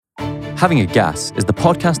Having a Gas is the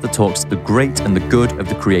podcast that talks to the great and the good of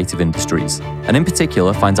the creative industries, and in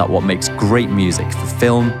particular finds out what makes great music for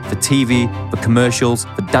film, for TV, for commercials,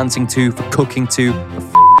 for dancing to, for cooking to, for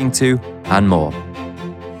f***ing to, and more.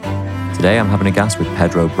 Today I'm having a gas with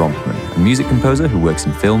Pedro Brompman, a music composer who works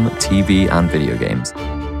in film, TV, and video games.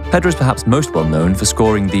 Pedro is perhaps most well known for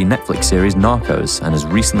scoring the Netflix series Narcos and has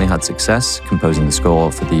recently had success composing the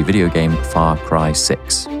score for the video game Far Cry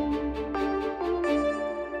 6.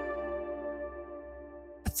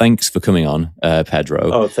 Thanks for coming on, Pedro.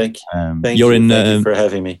 Oh, thank you. Thank you for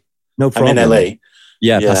having me. No problem. I'm in LA.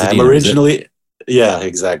 Yeah, Pasadena, I'm originally. Yeah,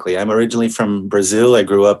 exactly. I'm originally from Brazil. I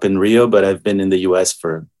grew up in Rio, but I've been in the US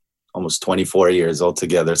for almost 24 years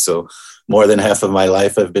altogether. So more than half of my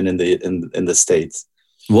life I've been in the States.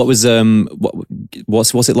 What was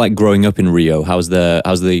what's it like growing up in Rio? How's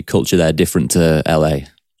the culture there different to LA?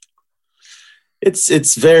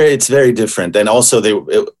 It's very different, and also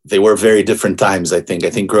they were very different times. I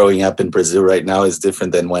think growing up in Brazil right now is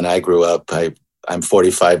different than when I grew up. I'm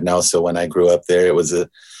 45 now, so when I grew up there, it was a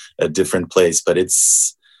different place. But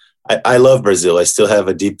I love Brazil. I still have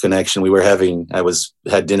a deep connection. I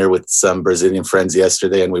had dinner with some Brazilian friends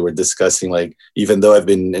yesterday, and we were discussing, like, even though I've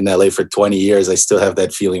been in LA for 20 years, I still have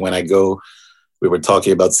that feeling when I go. We were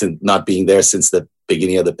talking about not being there since the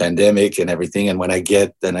beginning of the pandemic and everything. And when I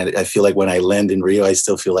I feel like when I land in Rio, I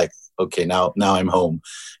still feel like, okay, now I'm home.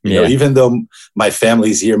 You know, even though my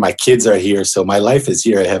family's here, my kids are here, so my life is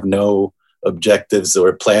here. I have no objectives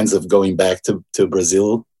or plans of going back to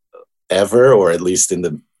Brazil ever, or at least in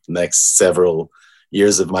the next several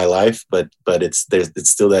years of my life. But it's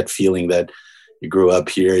still that feeling that you grew up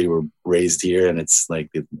here, you were raised here, and it's like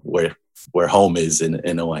where home is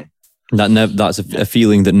in a way. That's a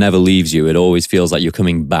feeling that never leaves you. It always feels like you're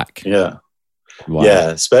coming back. Yeah. Wow. Yeah,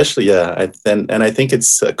 especially, yeah. And I think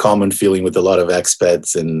it's a common feeling with a lot of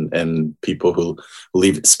expats and people who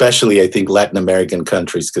leave, especially I think Latin American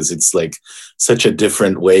countries, because it's like such a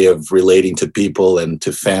different way of relating to people and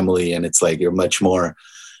to family. And it's like you're much more,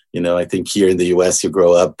 I think here in the US, you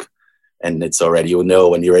grow up and it's already,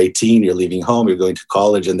 when you're 18, you're leaving home, you're going to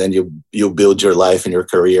college, and then you build your life and your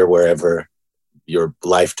career wherever your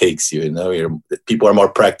life takes you. People are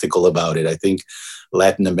more practical about it. I think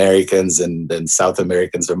Latin Americans and South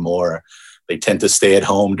Americans they tend to stay at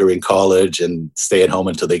home during college and stay at home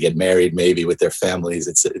until they get married, maybe with their families.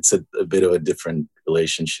 It's a bit of a different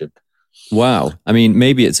relationship. Wow. I mean,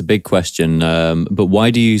 maybe it's a big question, but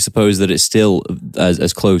why do you suppose that it's still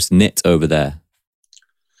as close knit over there?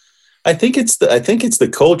 I think it's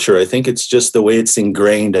the culture. I think it's just the way it's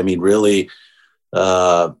ingrained. I mean, really,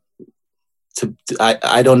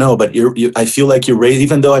 I don't know, but I feel like you're raised,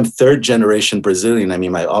 even though I'm third generation Brazilian. I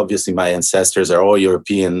mean, obviously my ancestors are all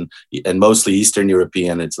European and mostly Eastern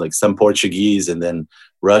European. It's like some Portuguese and then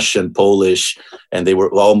Russian, Polish, and they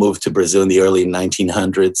were all moved to Brazil in the early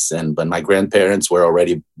 1900s. But my grandparents were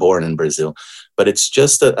already born in Brazil. But it's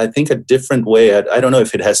just, I think, a different way. I don't know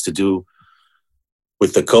if it has to do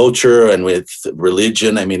with the culture and with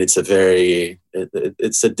religion. I mean, it's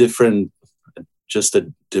just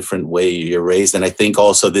a different way you're raised. And I think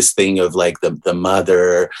also this thing of like the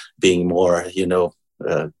mother being more,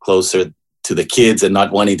 closer to the kids and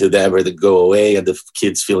not wanting to ever to go away, and the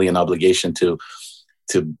kids feeling an obligation to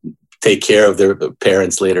take care of their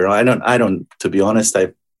parents later on. I don't, to be honest,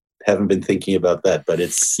 I haven't been thinking about that, but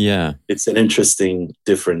it's an interesting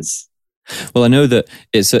difference. Well, I know that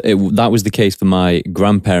that was the case for my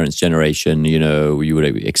grandparents' generation. You would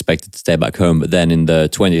expect it to stay back home, but then in the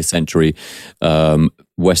 20th century,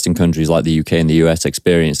 Western countries like the UK and the US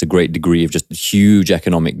experienced a great degree of just huge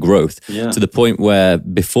economic growth, to the point where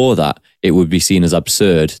before that, it would be seen as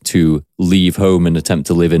absurd to leave home and attempt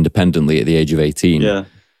to live independently at the age of 18.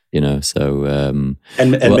 Yeah. So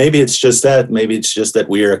maybe it's just that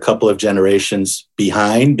we're a couple of generations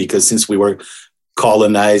behind, because since we were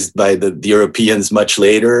colonized by the Europeans much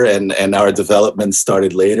later, and our development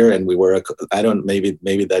started later, and we were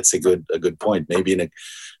maybe that's a good point. Maybe in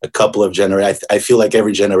a couple of generations, I feel like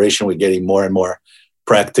every generation we're getting more and more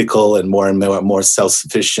practical and more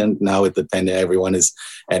self-sufficient. Now with the pandemic, everyone is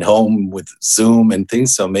at home with Zoom and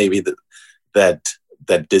things, so maybe that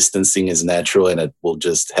distancing is natural, and it will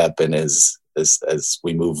just happen as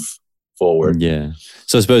we move forward. Yeah.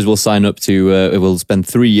 So I suppose we'll sign up to, we'll spend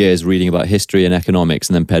 3 years reading about history and economics,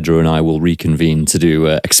 and then Pedro and I will reconvene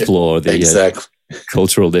to explore the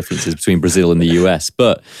cultural differences between Brazil and the US.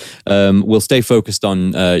 But we'll stay focused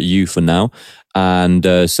on you for now. And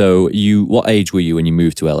so what age were you when you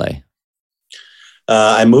moved to LA?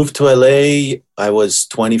 I moved to LA, I was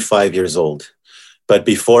 25 years old. But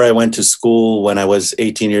before I went to school, when I was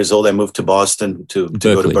 18 years old, I moved to Boston to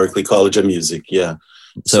go to Berklee College of Music. Yeah.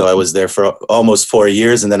 So I was there for almost 4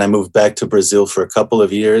 years, and then I moved back to Brazil for a couple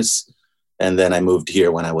of years. And then I moved here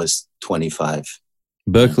when I was 25.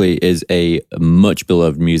 Berklee is a much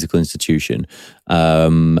beloved musical institution.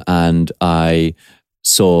 And I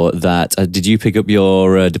saw that. Did you pick up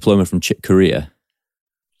your diploma from Chick Corea?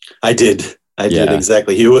 I did.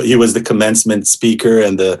 Exactly. He was the commencement speaker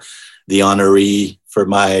and the honoree for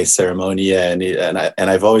my ceremony.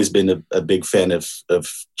 And I've always been a big fan of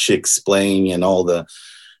Chick's playing and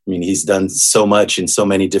he's done so much in so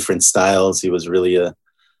many different styles. He was really a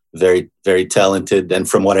very, very talented, and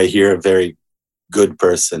from what I hear, a very good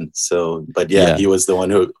person. So, but he was the one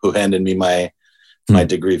who handed me my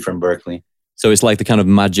degree from Berklee. So it's like the kind of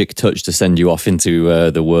magic touch to send you off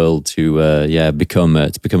into the world to become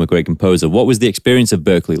a great composer. What was the experience of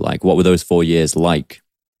Berklee like? What were those 4 years like?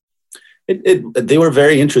 They were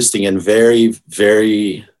very interesting and very,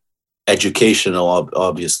 very educational.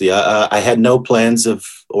 Obviously, I had no plans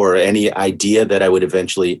or any idea that I would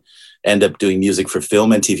eventually end up doing music for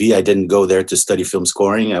film and TV. I didn't go there to study film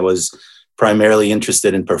scoring. I was primarily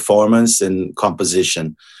interested in performance and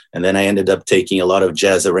composition. And then I ended up taking a lot of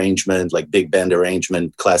jazz arrangement, like big band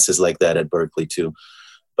arrangement classes like that at Berklee too.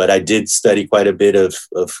 But I did study quite a bit of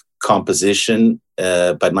composition.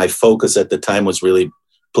 But my focus at the time was really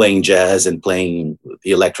playing jazz and playing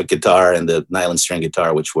the electric guitar and the nylon string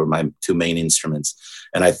guitar, which were my two main instruments.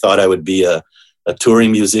 And I thought I would be a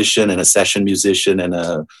touring musician and a session musician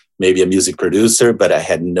and maybe a music producer, but I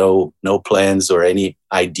had no plans or any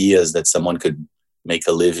ideas that someone could make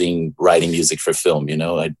a living writing music for film.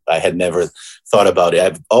 I had never thought about it.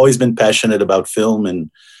 I've always been passionate about film and,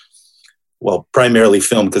 well, primarily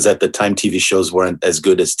film, because at the time TV shows weren't as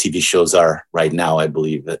good as TV shows are right now, I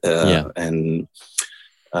believe. But I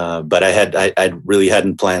really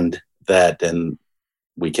hadn't planned that, and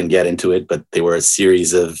we can get into it, but they were a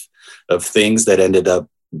series of things that ended up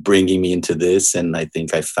bringing me into this, and I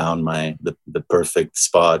think I found the perfect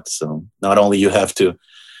spot. So not only you have to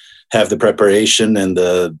have the preparation and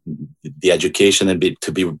the education and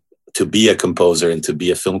to be a composer and to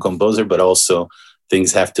be a film composer, but also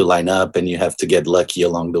things have to line up, and you have to get lucky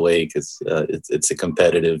along the way, because it's a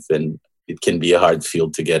competitive and it can be a hard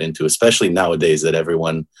field to get into, especially nowadays that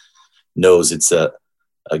everyone knows it's a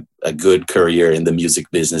good career in the music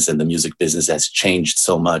business, and the music business has changed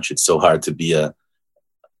so much. It's so hard to be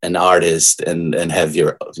an artist and have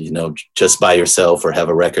your, just by yourself, or have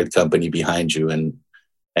a record company behind you. And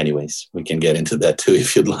anyways, we can get into that too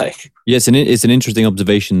if you'd like. Yes, and it's an interesting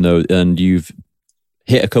observation though, and you've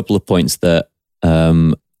hit a couple of points that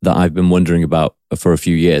I've been wondering about for a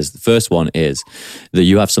few years. The first one is that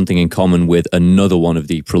you have something in common with another one of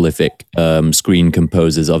the prolific screen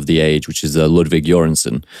composers of the age, which is Ludwig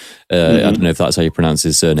Göransson. I don't know if that's how you pronounce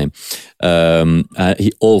his surname.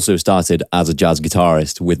 He also started as a jazz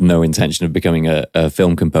guitarist with no intention of becoming a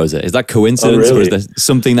film composer. Is that coincidence, or is there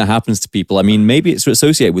something that happens to people? I mean, maybe it's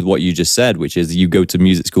associated with what you just said, which is you go to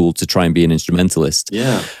music school to try and be an instrumentalist.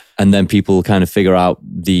 Yeah. And then people kind of figure out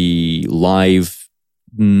the live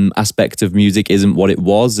aspect of music isn't what it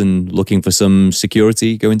was, and looking for some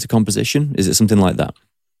security go into composition. Is it something like that?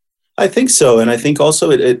 I think so. And I think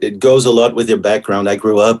also it goes a lot with your background. I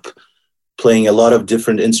grew up playing a lot of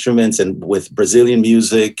different instruments and with Brazilian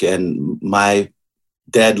music, and my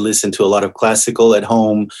dad listened to a lot of classical at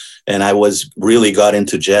home, and I really got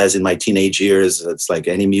into jazz in my teenage years. It's like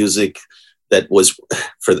any music that was,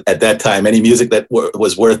 at that time, any music that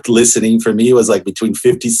was worth listening for me was like between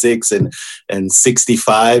 56 and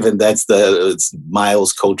 65. And it's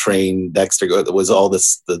Miles, Coltrane, Dexter, it was all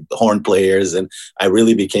the horn players. And I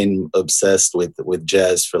really became obsessed with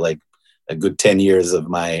jazz for like a good 10 years of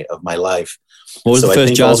my life. What was the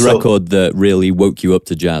first jazz record that really woke you up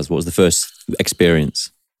to jazz? What was the first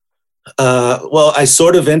experience? Well, I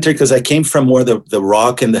sort of entered because I came from more the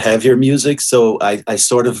rock and the heavier music. So I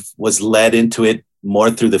sort of was led into it more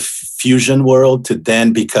through the fusion world to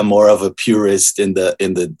then become more of a purist in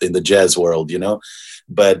the jazz world,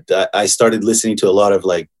 But I started listening to a lot of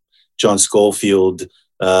like John Scofield,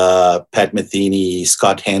 Pat Metheny,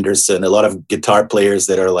 Scott Henderson, a lot of guitar players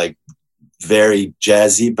that are like very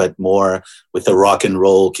jazzy, but more with a rock and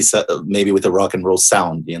roll, maybe with a rock and roll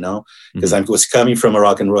sound, because I was coming from a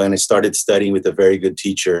rock and roll, and I started studying with a very good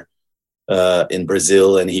teacher in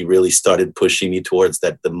Brazil. And he really started pushing me towards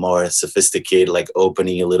the more sophisticated, like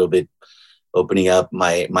opening up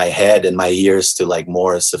my head and my ears to like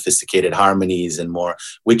more sophisticated harmonies and more,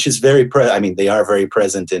 which is they are very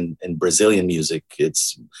present in Brazilian music.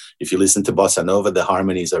 If you listen to bossa nova, the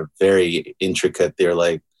harmonies are very intricate. They're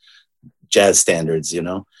like jazz standards, you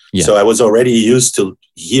know? Yeah. So I was already used to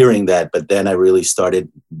hearing that, but then I really started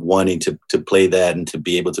wanting to play that and to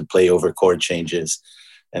be able to play over chord changes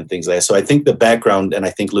and things like that. So I think the background, and I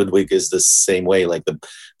think Ludwig is the same way, like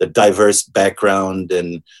the diverse background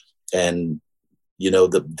and you know,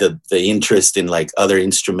 the interest in like other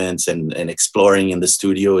instruments and exploring in the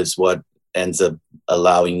studio is what ends up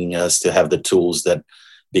allowing us to have the tools that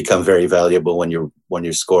become very valuable when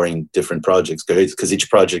you're scoring different projects, because each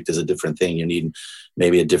project is a different thing. You need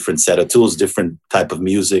maybe a different set of tools, different type of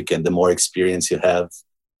music, and the more experience you have,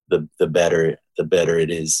 the better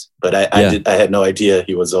it is. But I had no idea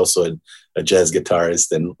he was also a jazz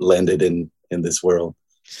guitarist and landed in this world.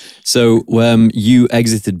 So you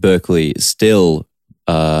exited Berklee still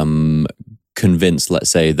convinced,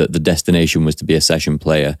 let's say, that the destination was to be a session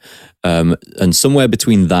player. And somewhere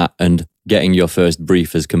between that and getting your first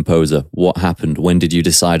brief as composer, what happened? When did you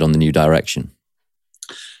decide on the new direction?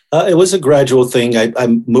 It was a gradual thing. I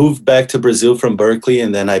moved back to Brazil from Berklee,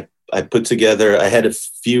 and then I put together, I had a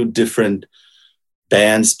few different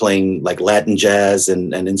bands playing like Latin jazz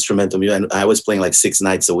and instrumental music. And I was playing like 6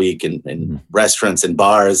 nights a week in restaurants and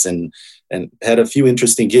bars and had a few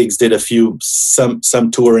interesting gigs, did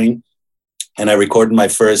some touring. And I recorded my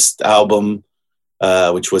first album,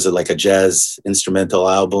 which was like a jazz instrumental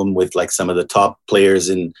album with like some of the top players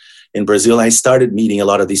in Brazil. And I started meeting a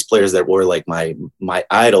lot of these players that were like my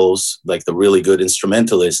idols, like the really good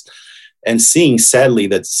instrumentalists, and seeing sadly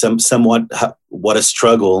that somewhat what a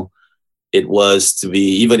struggle it was to be,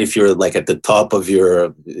 even if you're like at the top of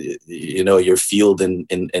your field in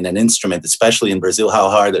an instrument, especially in Brazil, how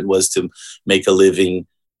hard it was to make a living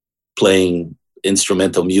playing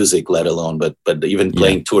instrumental music, let alone, but even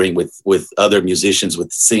playing, touring with other musicians,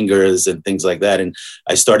 with singers and things like that. And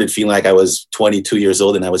I started feeling like I was 22 years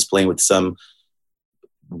old and I was playing with some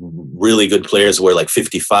really good players who were like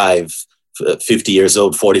 55, 50 years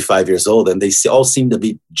old, 45 years old, and they all seemed to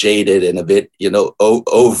be jaded and a bit,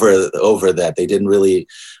 over that. They didn't really,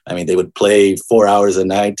 they would play 4 hours a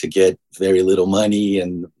night to get very little money,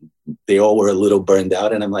 and they all were a little burned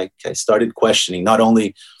out. And I started questioning. Not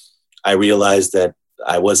only I realized that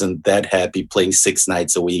I wasn't that happy playing 6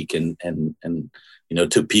 nights a week and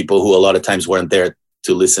to people who a lot of times weren't there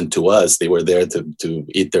to listen to us. They were there to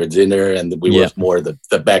eat their dinner, and we were more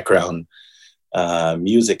the background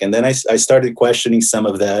music. And then I started questioning some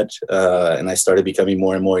of that, and I started becoming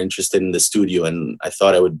more and more interested in the studio. And I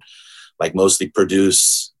thought I would mostly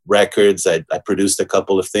produce records. I produced a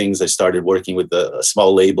couple of things. I started working with a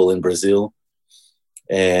small label in Brazil,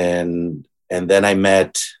 and then I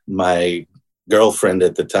met my girlfriend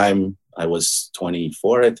at the time. I was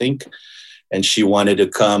 24, I think, and she wanted to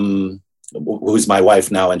come, who's my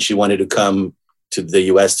wife now, and she wanted to come to the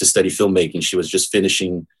US to study filmmaking. She was just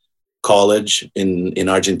finishing college in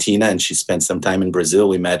Argentina, and she spent some time in Brazil.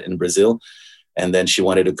 We met in Brazil, and then she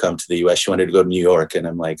wanted to come to the US. She wanted to go to New York, and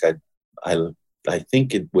I'm like, I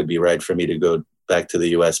think it would be right for me to go back to the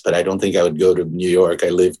US, but I don't think I would go to New York. I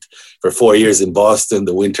lived for 4 years in Boston.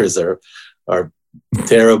 The winters are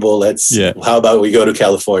terrible. How about we go to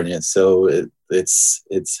California? So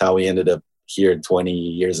it's how we ended up here 20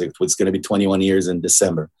 years. It's going to be 21 years in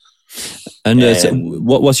December. And so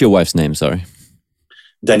what's your wife's name? Sorry.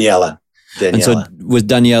 Daniela. And so was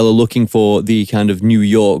Daniela looking for the kind of New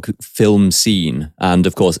York film scene? And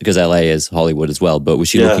of course, because LA is Hollywood as well, but was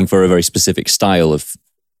she looking for a very specific style of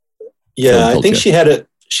film culture? I think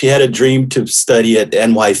she had a dream to study at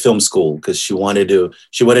NY Film School, because she wanted to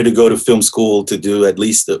go to film school to do at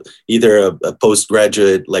least either a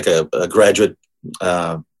postgraduate, like a graduate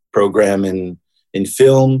program in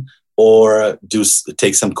film, or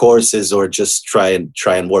take some courses, or just try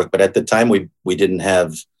and work. But at the time we didn't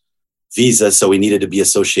have visa, so we needed to be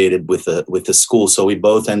associated with the school. So we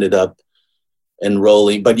both ended up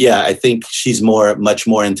enrolling. But yeah, I think she's much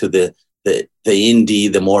more into the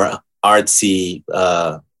indie, the more artsy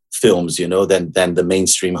films, than the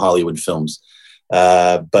mainstream Hollywood films.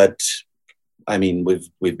 But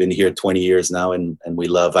we've been here 20 years now, and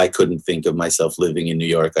I couldn't think of myself living in New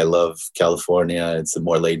York. I love California. It's a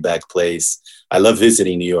more laid back place. I love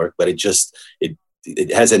visiting New York, but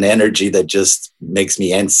it has an energy that just makes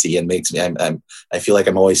me antsy and makes me, I feel like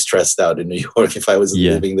I'm always stressed out in New York. If I was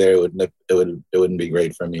living there, it wouldn't be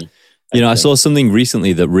great for me. I saw something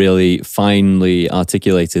recently that really finely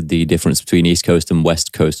articulated the difference between East Coast and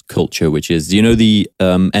West Coast culture, which is, the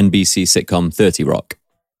NBC sitcom 30 Rock?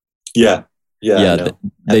 Yeah.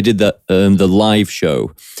 They did the live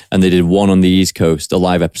show, and they did one on the East Coast, a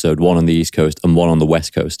live episode, one on the East Coast and one on the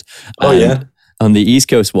West Coast. On the East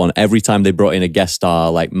Coast one, every time they brought in a guest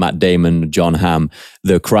star like Matt Damon, John Hamm,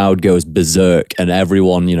 the crowd goes berserk and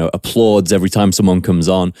everyone, applauds every time someone comes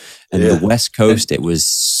on. And the West Coast, it was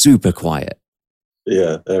super quiet.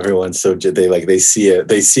 Yeah, everyone's so they see it.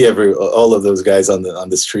 They see all of those guys on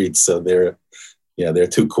the streets. So they're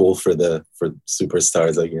too cool for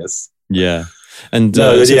superstars, I guess. Yeah, and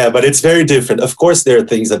but it's very different. Of course, there are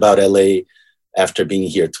things about LA after being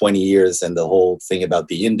here 20 years and the whole thing about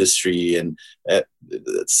the industry, and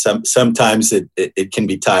sometimes it can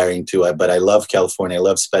be tiring too. But I love California. I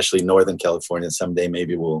love especially Northern California. Someday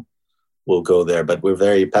maybe we'll go there. But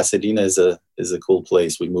Pasadena is a cool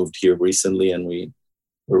place. We moved here recently and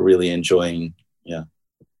we're really enjoying. Yeah.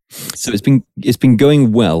 So it's been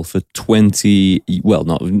going well for 20. Well,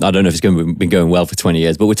 not I don't know if it's been going well for 20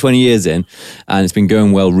 years, but we're 20 years in, and it's been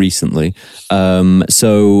going well recently.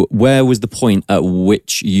 So where was the point at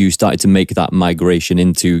which you started to make that migration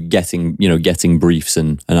into getting briefs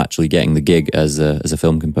and actually getting the gig as a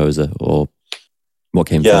film composer, or what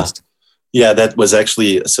came first? Yeah, that was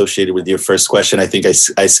actually associated with your first question. I think I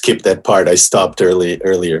skipped that part. I stopped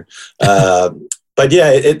earlier. But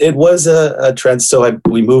yeah, it was a trend. So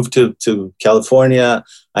we moved to California.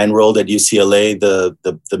 I enrolled at UCLA,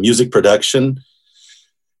 the music production,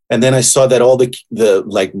 and then I saw that all the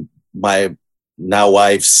like my now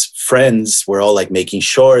wife's friends were all like making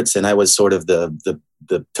shorts, and I was sort of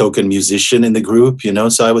the token musician in the group,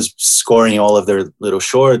 So I was scoring all of their little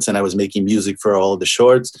shorts, and I was making music for all of the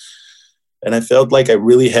shorts, and I felt like I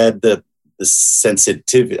really had the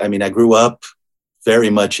sensitivity. I mean, I grew up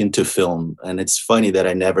very much into film. And it's funny that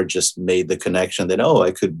I never just made the connection that,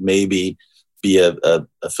 I could maybe be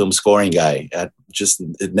a film scoring guy.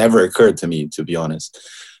 It never occurred to me, to be honest.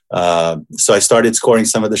 So I started scoring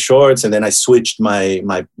some of the shorts, and then I switched my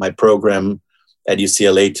program at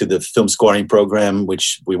UCLA to the film scoring program,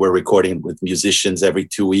 which we were recording with musicians every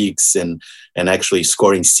 2 weeks and actually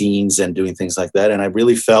scoring scenes and doing things like that. And I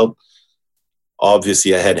really felt,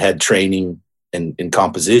 obviously I had training in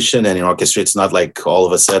composition and in orchestra. It's not like all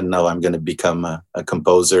of a sudden, no, I'm going to become a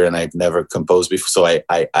composer, and I've never composed before. So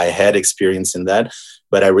I had experience in that,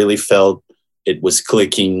 but I really felt it was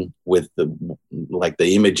clicking with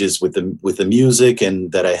the images with the music, and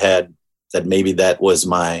that maybe that was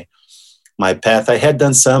my path. I had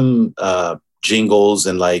done some jingles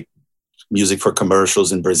and like music for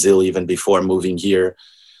commercials in Brazil even before moving here.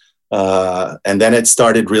 And then it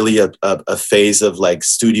started really a phase of like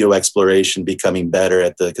studio exploration, becoming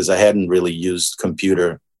better because I hadn't really used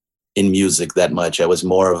computer in music that much. I was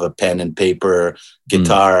more of a pen and paper,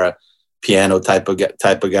 guitar, piano type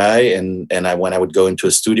of guy. And when I would go into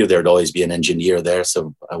a studio, there would always be an engineer there.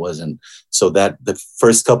 So I wasn't. So that the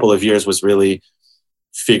first couple of years was really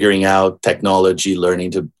figuring out technology,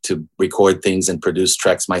 learning to record things and produce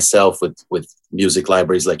tracks myself with music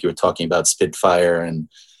libraries like you were talking about, Spitfire.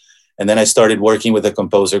 And then I started working with a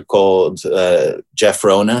composer called Jeff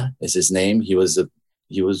Rona is his name. He was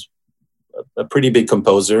a pretty big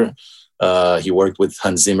composer. He worked with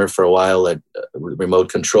Hans Zimmer for a while at Remote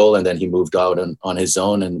Control, and then he moved out on his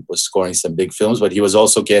own and was scoring some big films. But he was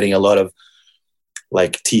also getting a lot of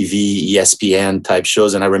like TV, ESPN type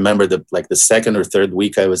shows. And I remember the second or third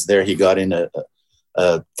week I was there, he got in a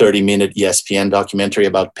 30-minute ESPN documentary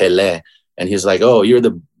about Pelé. And he's like, "Oh, you're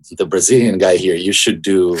the Brazilian guy here. You should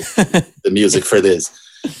do the music for this."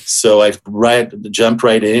 So I jumped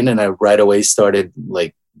right in, and I right away started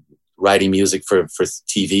like writing music for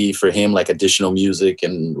TV for him, like additional music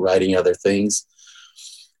and writing other things.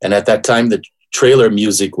 And at that time, the trailer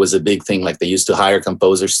music was a big thing. Like they used to hire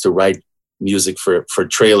composers to write music for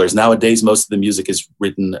trailers. Nowadays, most of the music is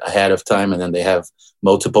written ahead of time, and then they have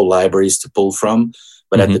multiple libraries to pull from.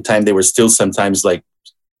 But at the time, they were still sometimes like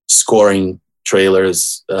scoring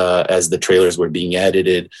trailers as the trailers were being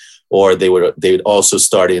edited, or they would also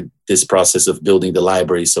started this process of building the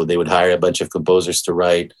library. So they would hire a bunch of composers to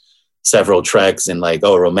write several tracks in like,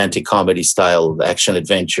 romantic comedy style, action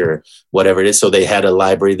adventure, whatever it is. So they had a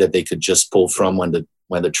library that they could just pull from when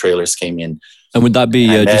the trailers came in. And would that be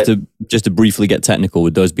just to briefly get technical?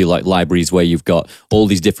 Would those be like libraries where you've got all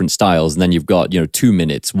these different styles, and then you've got 2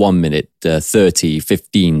 minutes, 1 minute, 30,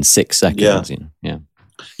 15, 6 seconds?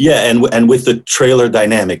 Yeah, and with the trailer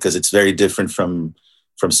dynamic, because it's very different from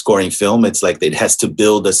scoring film. It's like it has to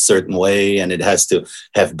build a certain way, and it has to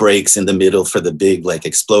have breaks in the middle for the big like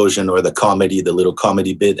explosion or the little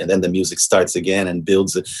comedy bit, and then the music starts again and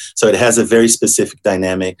builds it. So it has a very specific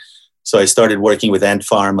dynamic. So I started working with Ant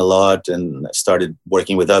Farm a lot, and I started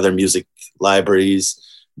working with other music libraries,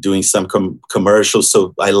 doing some commercials.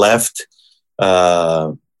 So I left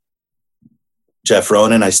Jeff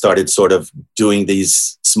Ronan. I started sort of doing these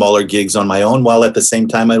smaller gigs on my own, while at the same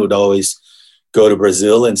time I would always go to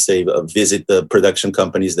Brazil and say, visit the production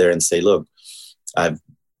companies there and say, look, I've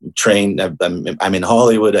trained, I'm in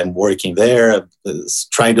Hollywood, I'm working there,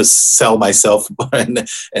 trying to sell myself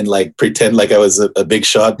and like pretend like I was a big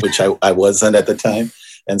shot, which I wasn't at the time,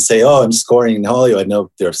 and say, oh, I'm scoring in Hollywood. I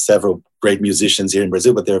know there are several great musicians here in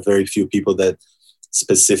Brazil, but there are very few people that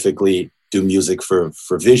specifically do music for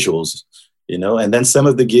visuals, you know. And then some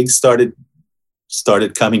of the gigs started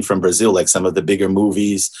coming from Brazil, like some of the bigger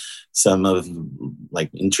movies, some of like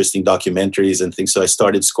interesting documentaries and things. So I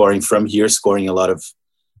started scoring from here, scoring a lot of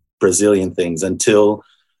Brazilian things, until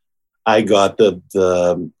I got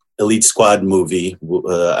the Elite Squad movie.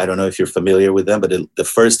 I don't know if you're familiar with them, but the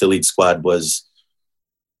first Elite Squad was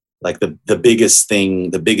like the biggest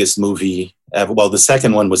thing, the biggest movie ever. Well, the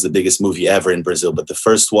second one was the biggest movie ever in Brazil, but the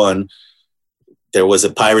first one, there was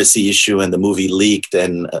a piracy issue and the movie leaked,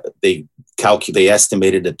 and they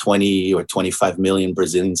estimated that 20 or 25 million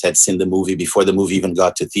Brazilians had seen the movie before the movie even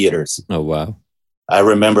got to theaters. Oh, wow. I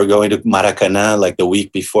remember going to Maracanã like the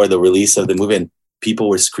week before the release of the movie, and people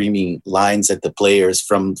were screaming lines at the players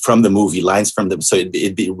from the movie, lines from them. So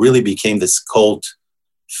it really became this cult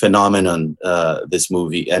phenomenon, this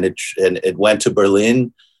movie. And it went to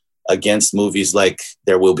Berlin against movies like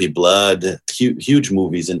There Will Be Blood, huge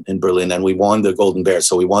movies in Berlin. And we won the Golden Bear.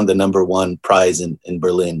 So we won the #1 prize in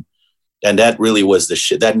Berlin. And that really was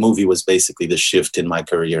that movie was basically the shift in my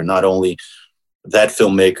career. Not only that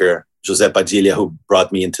filmmaker, José Padilha, who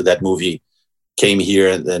brought me into that movie, came here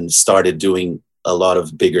and then started doing a lot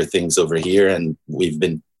of bigger things over here. And we've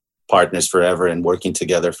been partners forever and working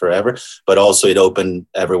together forever. But also it opened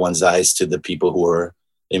everyone's eyes to the people who were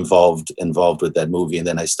involved with that movie. And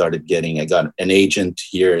then I got an agent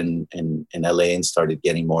here in LA and started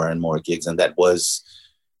getting more and more gigs. And that was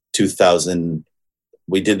 2000.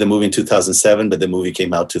 We did the movie in 2007, but the movie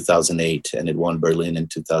came out 2008 and it won Berlin in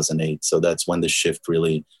 2008. So that's when the shift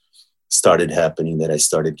really started happening, that I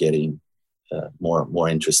started getting more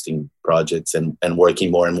interesting projects and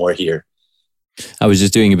working more and more here. I was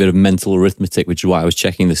just doing a bit of mental arithmetic, which is why I was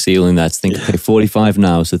checking the ceiling there to think, okay, 45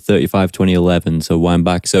 now, so 35, 2011, so wind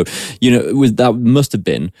back. So, that must have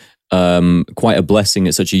been quite a blessing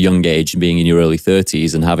at such a young age, being in your early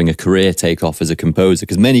 30s and having a career take off as a composer,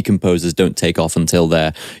 because many composers don't take off until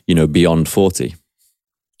they're, beyond 40.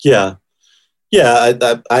 Yeah.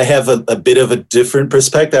 Yeah, I have a bit of a different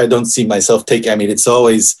perspective. I don't see myself taking, it's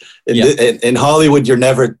always, in Hollywood, you've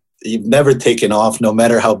never taken off, no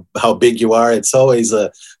matter how big you are. It's always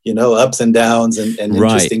ups and downs and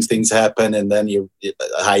interesting things happen, and then you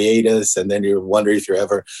hiatus, and then you wonder if you're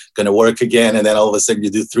ever going to work again, and then all of a sudden you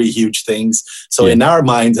do 3 huge things. So in our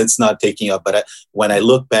minds, it's not taking up. But when I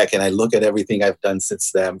look back and I look at everything I've done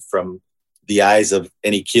since then, from the eyes of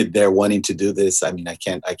any kid there wanting to do this, I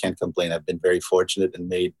can't complain. I've been very fortunate and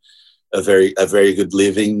made a very good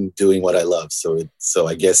living doing what I love. So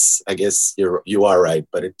I guess you are right,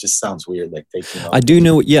 but it just sounds weird, like taking off. I do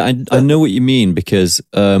know. Yeah, I know what you mean, because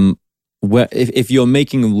if you're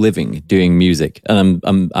making a living doing music, and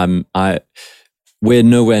we're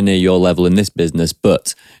nowhere near your level in this business,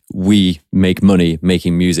 but we make money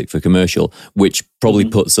making music for commercial, which probably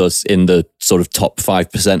puts us in the sort of top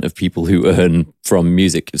 5% of people who earn from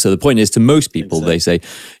music. So the point is, to most people, They say,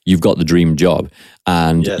 you've got the dream job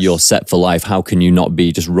and you're set for life. How can you not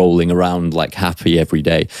be just rolling around like happy every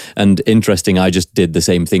day? And interesting, I just did the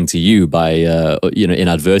same thing to you by,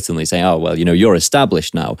 inadvertently saying, oh, well, you're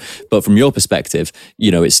established now. But from your perspective,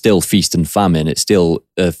 it's still feast and famine. It still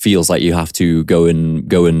feels like you have to go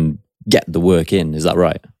and get the work in. Is that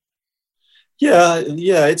right? Yeah,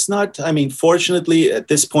 it's not, fortunately at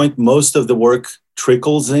this point, most of the work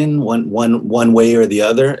trickles in one way or the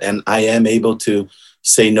other. And I am able to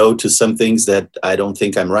say no to some things that I don't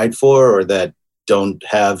think I'm right for, or that don't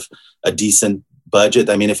have a decent budget.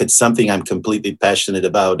 If it's something I'm completely passionate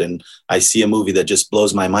about and I see a movie that just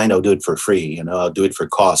blows my mind, I'll do it for free. I'll do it for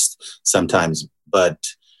cost sometimes, but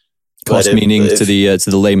cost meaning to the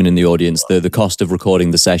layman in the audience, the cost of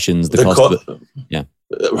recording the sessions,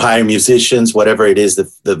 hire musicians, whatever it is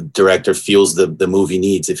the director feels the movie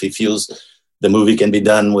needs. If he feels the movie can be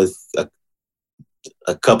done with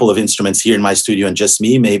a couple of instruments here in my studio and just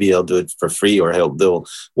me, maybe I'll do it for free, or they'll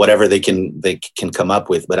whatever they can come up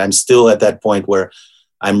with. But I'm still at that point where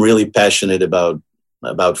I'm really passionate about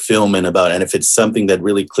film and if it's something that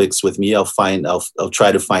really clicks with me, I'll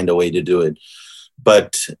try to find a way to do it.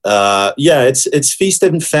 But it's feast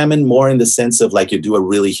and famine more in the sense of like you do a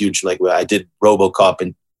really huge, like I did RoboCop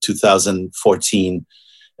in 2014,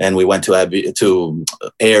 and we went to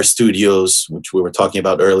Air Studios, which we were talking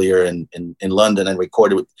about earlier in London, and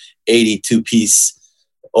recorded with 82-piece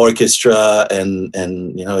orchestra, and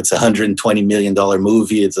it's $120 million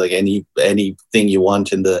movie. It's like anything you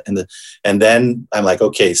want in the and then I'm like,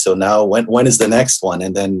 okay, so now when is the next one?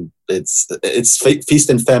 And then it's feast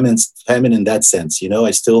and famine in that sense.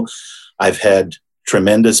 I've had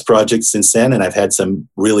tremendous projects since then, and I've had some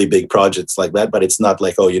really big projects like that, but it's not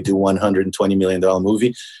like, oh, you do $120 million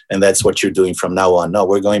movie and that's what you're doing from now on. No,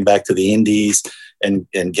 we're going back to the indies and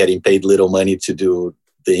getting paid little money to do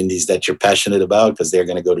the indies that you're passionate about, because they're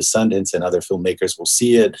going to go to Sundance and other filmmakers will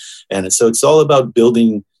see it. And so it's all about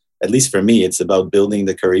building, at least for me, it's about building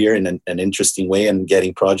the career in an interesting way and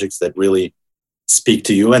getting projects that really speak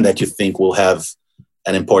to you and that you think will have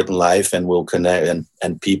an important life and will connect,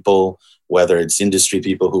 and people, whether it's industry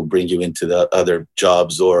people who bring you into the other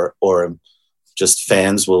jobs or just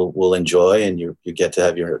fans will enjoy, and you get to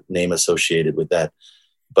have your name associated with that.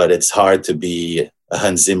 But it's hard to be a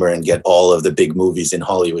Hans Zimmer and get all of the big movies in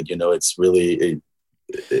Hollywood. It's really,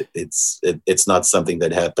 it's not something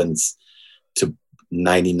that happens to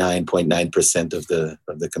 99.9% of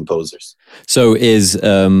the composers. So is,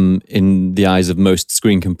 in the eyes of most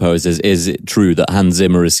screen composers, is it true that Hans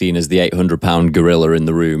Zimmer is seen as the 800-pound gorilla in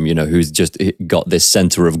the room, who's just got this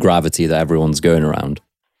center of gravity that everyone's going around?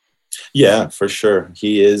 Yeah, for sure.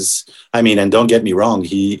 He is. I mean, and don't get me wrong,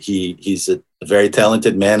 he's a very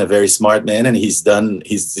talented man, a very smart man, and he's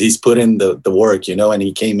put in the work, and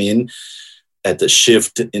he came in at the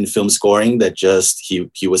shift in film scoring that just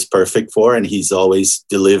he was perfect for, and he's always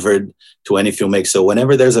delivered to any filmmaker. So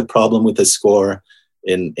whenever there's a problem with the score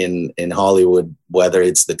in Hollywood, whether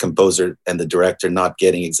it's the composer and the director not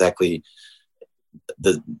getting exactly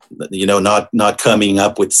not coming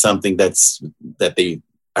up with something that they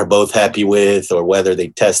are both happy with, or whether they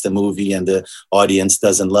test a movie and the audience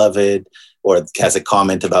doesn't love it, or has a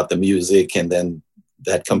comment about the music and then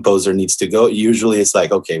that composer needs to go. Usually it's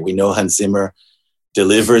like, okay, we know Hans Zimmer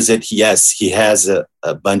delivers it. Yes, he has a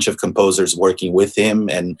bunch of composers working with him,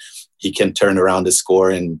 and he can turn around the score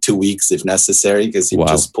in 2 weeks if necessary, because he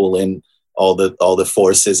just pull in all the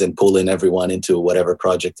forces and pull in everyone into whatever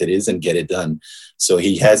project it is and get it done. So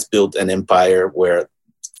he has built an empire where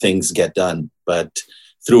things get done, but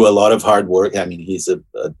through a lot of hard work. I mean, he's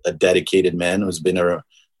a dedicated man who's been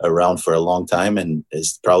around for a long time and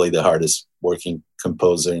is probably the hardest working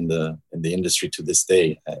composer in the industry to this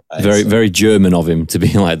day. Very German of him to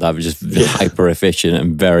be like that, just hyper efficient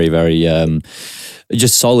and very, very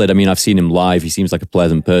just solid. I mean, I've seen him live. He seems like a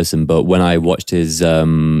pleasant person, but when I watched his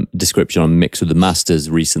description on Mix with the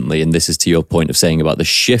Masters recently, and this is to your point of saying about the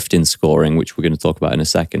shift in scoring, which we're going to talk about in a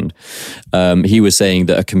second, he was saying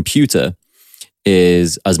that a computer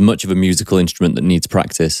is as much of a musical instrument that needs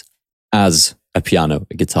practice as a piano,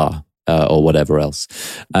 a guitar, or whatever else.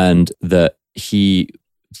 And that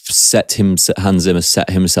Hans Zimmer set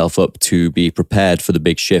himself up to be prepared for the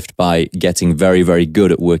big shift by getting very, very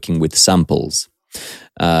good at working with samples.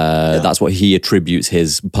 That's what he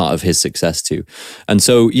attributes part of his success to. And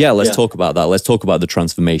so, let's talk about that. Let's talk about the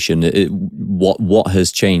transformation. What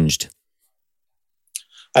has changed?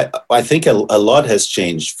 I think a lot has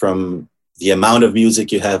changed, from the amount of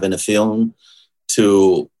music you have in a film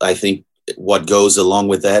to, I think, what goes along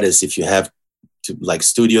with that is if you have to, like,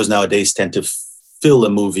 studios nowadays tend to fill a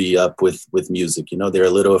movie up with music. They're a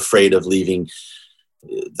little afraid of leaving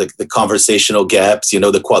the conversational gaps,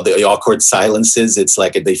 the awkward silences. It's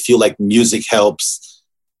like they feel like music helps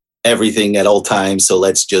everything at all times. So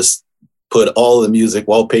let's just put all the music,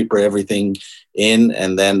 wallpaper, everything in,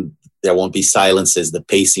 and then there won't be silences. The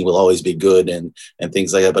pacing will always be good and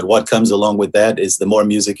things like that. But what comes along with that is the more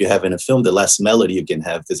music you have in a film, the less melody you can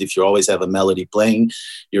have. Because if you always have a melody playing,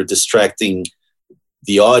 you're distracting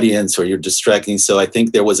the audience, or you're distracting. So I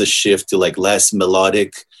think there was a shift to like less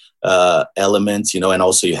melodic elements, and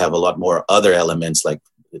also you have a lot more other elements, like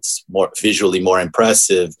it's more visually more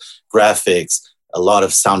impressive, graphics, a lot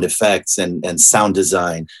of sound effects and sound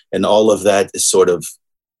design. And all of that is sort of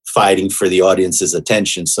fighting for the audience's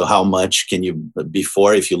attention. So how much can you,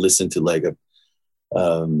 before, if you listen to like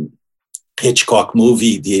a Hitchcock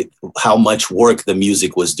movie, how much work the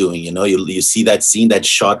music was doing, you see that scene, that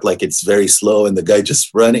shot, like it's very slow and the guy just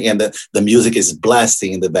running and the music is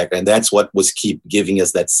blasting in the background. That's what was keep giving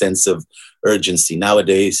us that sense of urgency.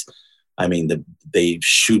 Nowadays, I mean, they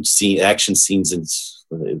shoot action scenes, and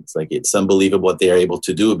it's unbelievable what they are able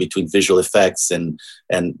to do between visual effects and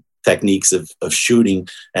techniques of shooting,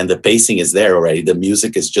 and the pacing is there already. The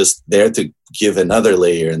music is just there to give another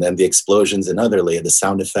layer, and then the explosions another layer, the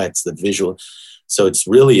sound effects, the visual. So it's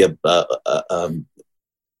really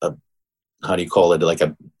how do you call it, like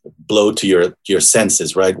a blow to your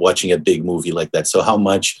senses, right? Watching a big movie like that. So how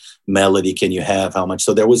much melody can you have? How much?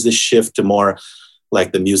 So there was this shift to more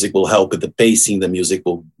like the music will help with the pacing. The music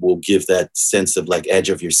will give that sense of like edge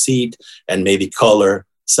of your seat and maybe color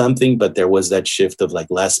something. But there was that shift of like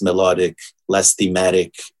less melodic, less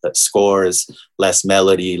thematic scores, less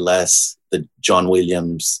melody, less the John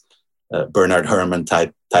Williams, Bernard Herrmann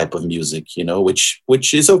type of music, you know, which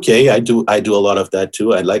is okay. I do a lot of that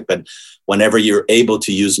too. I like, but whenever you're able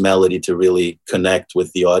to use melody to really connect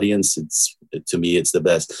with the audience, to me, it's the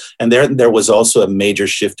best. And there was also a major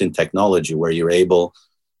shift in technology where you're able,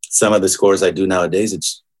 some of the scores I do nowadays,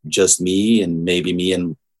 it's just me and maybe me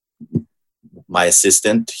and my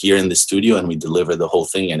assistant here in the studio, and we deliver the whole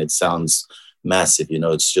thing and it sounds massive. You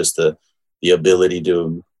know, it's just the ability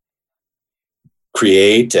to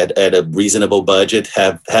create at a reasonable budget,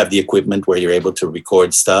 have the equipment where you're able to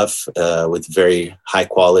record stuff with very high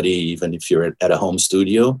quality, even if you're at a home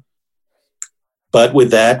studio. But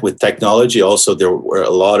with technology also, there were a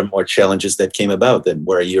lot of more challenges that came about, and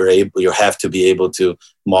where you have to be able to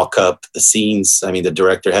mock up the scenes. I mean, the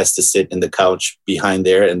director has to sit in the couch behind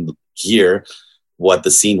there and hear what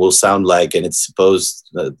the scene will sound like. And it's supposed,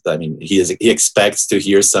 he expects to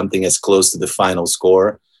hear something as close to the final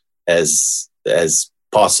score as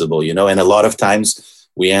possible, you know. And a lot of times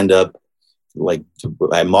we end up like,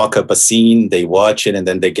 I mock up a scene, they watch it, and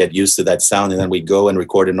then they get used to that sound, and then we go and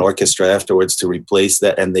record an orchestra afterwards to replace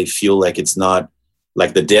that, and they feel like it's not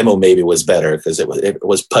like the demo maybe was better because it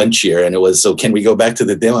was punchier, and it was, so can we go back to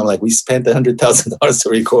the demo? I'm like, we spent $100,000 to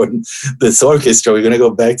record this orchestra, we're going to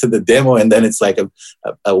go back to the demo. And then it's like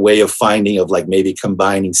a way of finding, of like maybe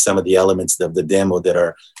combining some of the elements of the demo that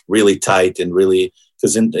are really tight and really,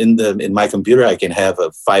 because in my computer I can have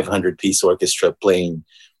a 500-piece orchestra playing.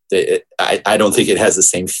 I don't think it has the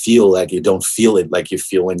same feel. Like you don't feel it like you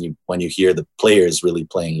feel when you hear the players really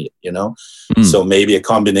playing it, you know. So maybe a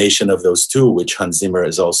combination of those two, which Hans Zimmer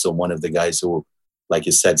is also one of the guys who, like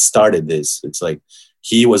you said, started this. It's like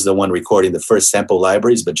he was the one recording the first sample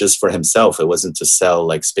libraries, but just for himself. It wasn't to sell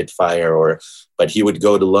like Spitfire but he would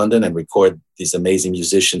go to London and record these amazing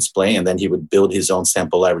musicians playing, and then he would build his own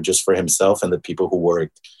sample library just for himself and the people who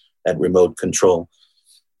worked at remote control.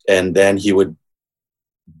 And then he would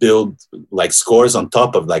build like scores on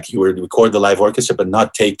top of, like, he would record the live orchestra but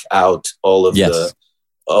not take out all of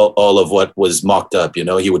all of what was mocked up, you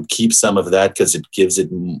know. He would keep some of that because it gives it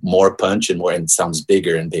more punch and more, and sounds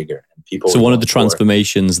bigger and bigger. And people, so one of the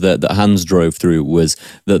transformations that Hans drove through was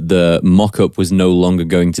that the mock-up was no longer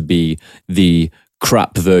going to be the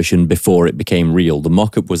crap version before it became real. The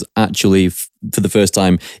mock-up was actually, for the first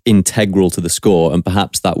time, integral to the score, and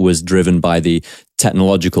perhaps that was driven by the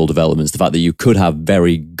technological developments, the fact that you could have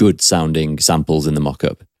very good sounding samples in the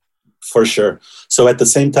mock-up. For sure. So at the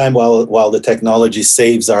same time, while the technology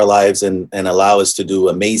saves our lives and allow us to do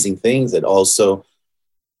amazing things, it also,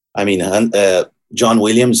 I mean, John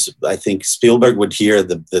Williams, I think Spielberg would hear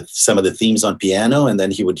some of the themes on piano, and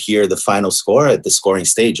then he would hear the final score at the scoring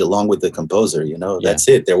stage along with the composer, you know. That's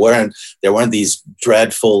it. There weren't these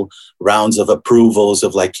dreadful rounds of approvals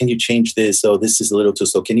of like, can you change this? Oh, this is a little too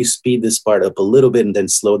slow. Can you speed this part up a little bit and then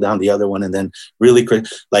slow down the other one? And then really,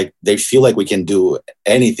 like, they feel like we can do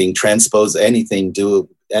anything, transpose anything,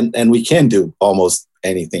 and we can do almost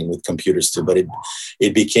anything with computers too. But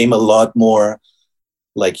it became a lot more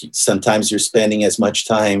like, sometimes you're spending as much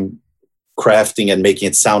time crafting and making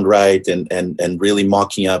it sound right and really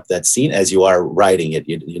mocking up that scene as you are writing it.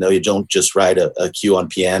 You know, you don't just write a cue on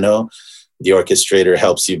piano. The orchestrator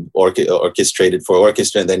helps you orchestrate it for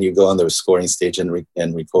orchestra, and then you go on the scoring stage and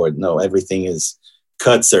record. No, everything is,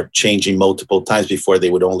 cuts are changing multiple times. Before, they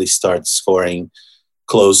would only start scoring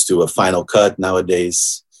close to a final cut.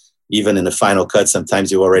 Nowadays, even in the final cut,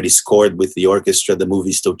 sometimes you already scored with the orchestra, the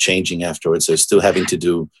movie's still changing afterwards. So you're still having to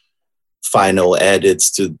do final edits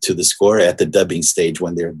to the score at the dubbing stage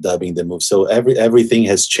when they're dubbing the movie. So everything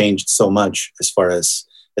has changed so much as far as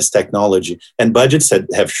technology. And budgets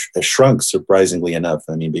have shrunk, surprisingly enough.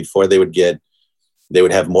 I mean, before they would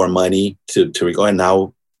have more money to record, and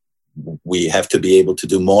now we have to be able to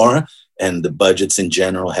do more. And the budgets in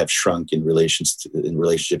general have shrunk in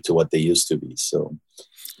relationship to what they used to be. So,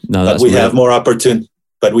 but we have more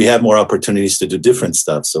opportunities to do different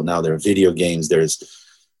stuff. So now there are video games. There's,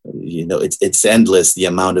 you know, it's endless, the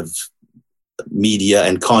amount of media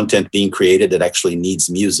and content being created that actually needs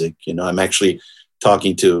music. You know, I'm actually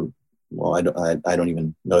talking to, well, I don't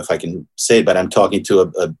even know if I can say it, but I'm talking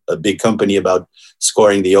to a big company about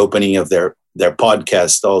scoring the opening of their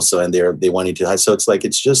podcast also, and they wanted to. So it's like,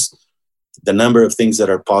 it's just the number of things that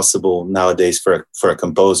are possible nowadays for a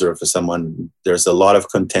composer, for someone. There's a lot of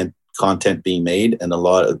content content being made and a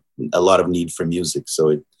lot of need for music.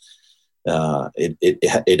 So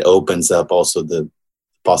it opens up also the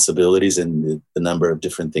possibilities and the number of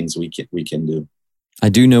different things we can do. I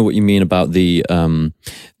do know what you mean about the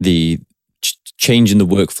change in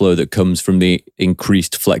the workflow that comes from the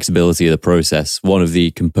increased flexibility of the process. One of the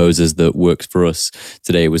composers that works for us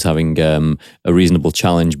today was having a reasonable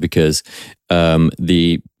challenge because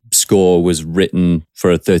the score was written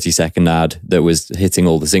for a 30-second ad that was hitting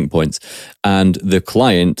all the sync points, and the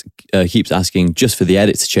client keeps asking just for the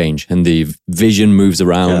edit to change, and the vision moves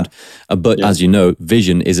around. But as you know,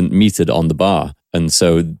 vision isn't metered on the bar, and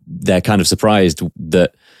so they're kind of surprised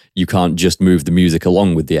that you can't just move the music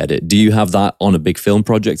along with the edit. Do you have that on a big film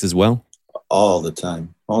project as well? All the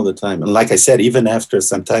time. And like I said, even after,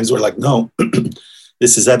 sometimes we're like, no,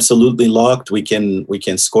 this is absolutely locked. We can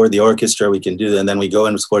score the orchestra. We can do that. And then we go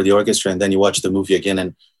and score the orchestra, and then you watch the movie again,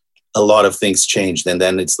 and a lot of things changed. And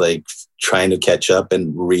then it's like trying to catch up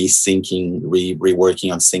and resyncing,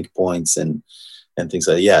 reworking on sync points and things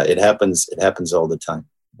like that. Yeah, it happens all the time.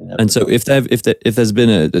 And so if there's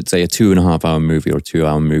been let's say a 2.5 hour movie or 2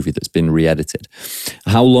 hour movie that's been re-edited,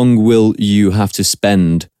 how long will you have to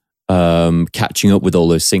spend catching up with all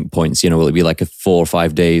those sync points? Will it be like a 4 or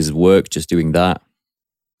 5 days of work just doing that?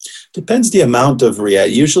 Depends the amount of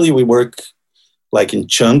Usually we work like in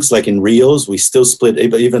chunks, like in reels. We still split,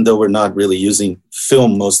 even though we're not really using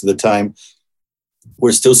film most of the time,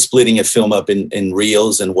 we're still splitting a film up in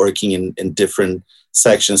reels and working in different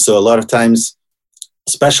sections. So a lot of times,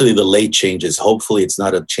 especially the late changes, hopefully it's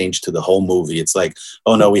not a change to the whole movie. It's like,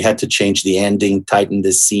 oh no, we had to change the ending, tighten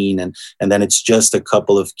this scene, and then it's just a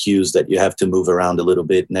couple of cues that you have to move around a little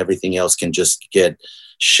bit, and everything else can just get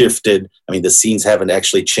shifted. I mean, the scenes haven't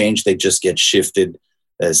actually changed, they just get shifted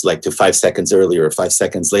as like to 5 seconds earlier or 5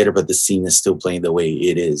 seconds later, but the scene is still playing the way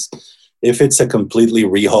it is. If it's a completely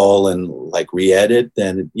rehaul and like re-edit,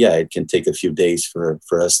 then yeah, it can take a few days for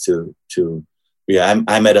us to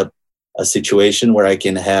I'm at a situation where I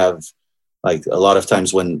can have, like, a lot of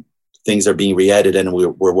times when things are being re-edited and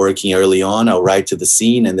we're working early on, I'll write to the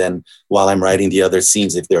scene, and then while I'm writing the other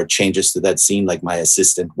scenes, if there are changes to that scene, like my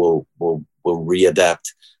assistant will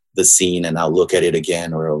readapt the scene and I'll look at it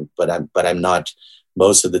again. But I'm not,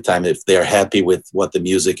 most of the time, if they're happy with what the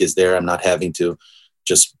music is there, I'm not having to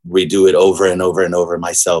just redo it over and over and over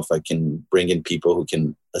myself. I can bring in people who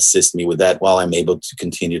can assist me with that while I'm able to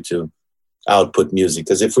continue to output music.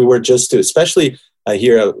 Because if we were just to, especially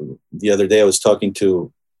here the other day, I was talking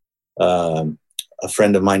to a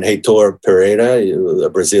friend of mine, Heitor Pereira, a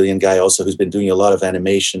Brazilian guy also who's been doing a lot of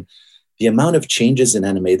animation. The amount of changes in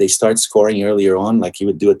anime, they start scoring earlier on, like he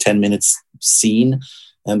would do a 10 minutes scene,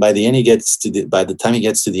 and by the time he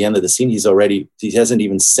gets to the end of the scene, he hasn't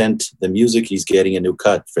even sent the music, he's getting a new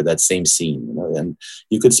cut for that same scene, and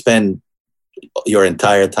you could spend your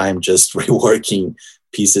entire time just reworking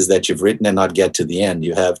pieces that you've written and not get to the end.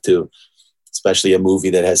 You have to, especially a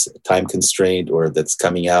movie that has a time constraint or that's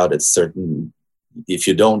coming out at certain, if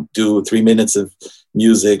you don't do 3 minutes of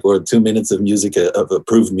music or 2 minutes of music, of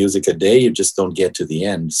approved music a day, you just don't get to the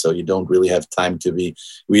end. So you don't really have time to we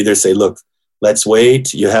either say, look, let's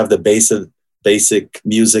wait. You have the basic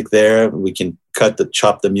music there. We can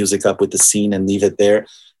chop the music up with the scene and leave it there.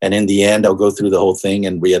 And in the end, I'll go through the whole thing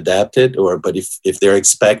and readapt it. But if they're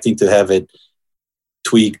expecting to have it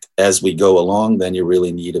tweaked as we go along, then you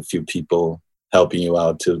really need a few people helping you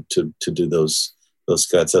out to do those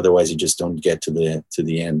cuts. Otherwise, you just don't get to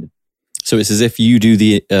the end. So it's as if you do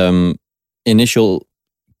the initial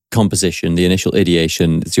composition, the initial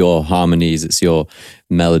ideation. It's your harmonies, it's your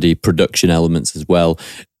melody, production elements as well.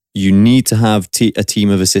 You need to have a team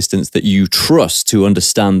of assistants that you trust to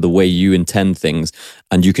understand the way you intend things,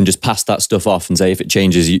 and you can just pass that stuff off and say, if it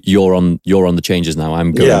changes, you're on the changes now.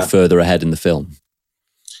 I'm going further ahead in the film.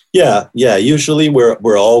 Yeah. Usually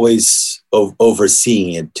we're always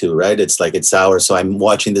overseeing it too, right? It's like it's ours. So I'm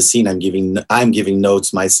watching the scene. I'm giving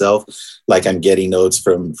notes myself, like I'm getting notes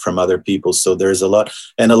from other people. So there's a lot,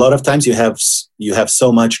 and a lot of times you have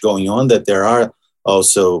so much going on that there are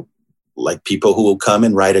also like people who will come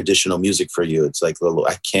and write additional music for you. It's like, well,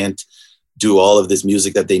 I can't do all of this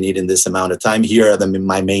music that they need in this amount of time. Here are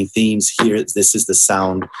my main themes. This is the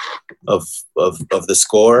sound of the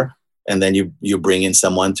score. And then you bring in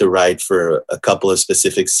someone to write for a couple of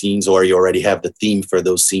specific scenes, or you already have the theme for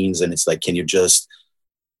those scenes. And it's like, can you just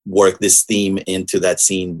work this theme into that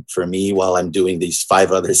scene for me while I'm doing these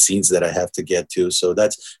 5 other scenes that I have to get to? So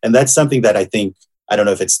that's something that I think, I don't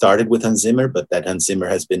know if it started with Hans Zimmer, but that Hans Zimmer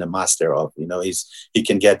has been a master of. He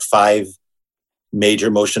can get 5 major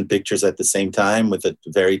motion pictures at the same time with a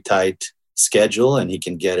very tight schedule, and he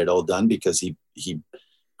can get it all done because he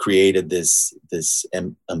created this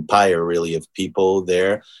empire really of people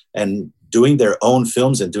there and doing their own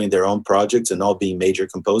films and doing their own projects and all being major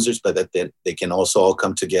composers, but that they can also all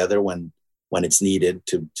come together when it's needed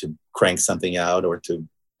to crank something out or to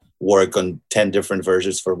work on 10 different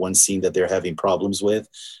versions for one scene that they're having problems with.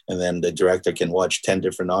 And then the director can watch 10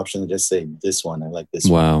 different options and just say, this one, I like this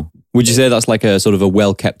one. Wow. Would you say that's like a sort of a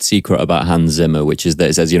well-kept secret about Hans Zimmer, which is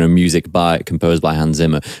that it says, music composed by Hans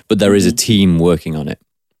Zimmer, but there is a team working on it?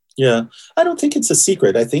 Yeah. I don't think it's a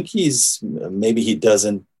secret. I think maybe he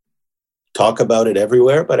doesn't talk about it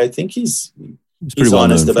everywhere, but I think he's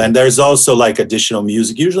honest about it. And there's also like additional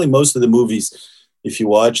music. Usually most of the movies, if you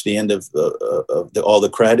watch the end of all the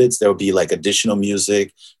credits, there will be like additional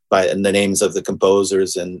music and the names of the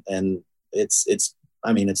composers. And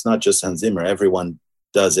it's not just Hans Zimmer. Everyone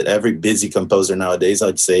does it. Every busy composer nowadays,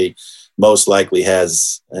 I'd say, most likely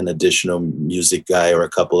has an additional music guy or a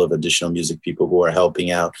couple of additional music people who are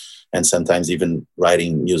helping out and sometimes even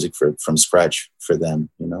writing music from scratch for them,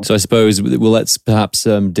 So I suppose, let's perhaps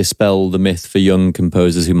dispel the myth for young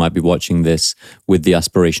composers who might be watching this with the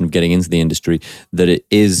aspiration of getting into the industry, that it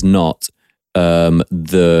is not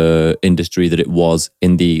the industry that it was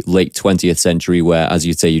in the late 20th century, where, as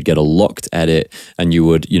you'd say, you'd get a locked edit and you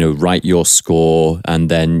would, write your score and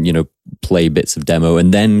then, play bits of demo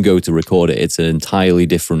and then go to record it. It's an entirely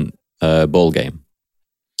different ball game.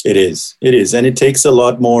 It is. And it takes a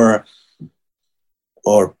lot more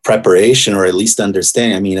or preparation, or at least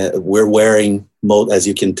understanding. We're wearing, as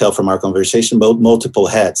you can tell from our conversation, multiple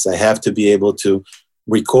hats. I have to be able to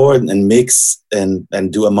record and mix and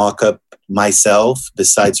do a mock-up myself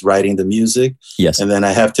besides writing the music. Yes. And then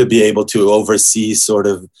I have to be able to oversee sort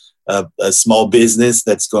of a small business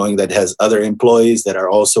that has other employees that are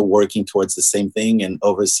also working towards the same thing and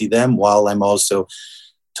oversee them, while I'm also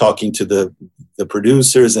talking to the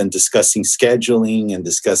producers and discussing scheduling and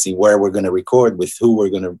discussing where we're going to record, with who we're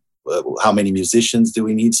going to, how many musicians do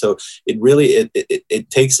we need. So it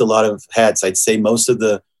takes a lot of hats. I'd say most of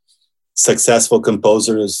the successful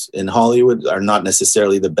composers in Hollywood are not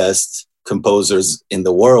necessarily the best composers in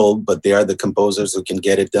the world, but they are the composers who can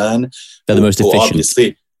get it done. They're the most efficient.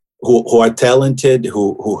 Obviously, who are talented,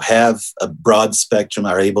 who have a broad spectrum,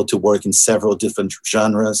 are able to work in several different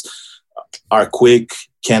genres, are quick,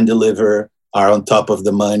 can deliver, are on top of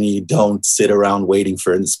the money, don't sit around waiting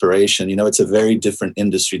for inspiration. It's a very different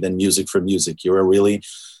industry than music for music. You're really,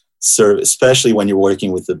 especially when you're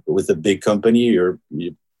working with a big company,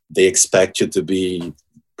 they expect you to be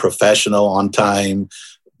professional, on time,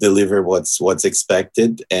 deliver what's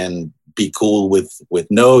expected, and be cool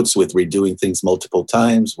with notes, with redoing things multiple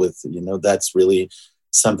times, that's really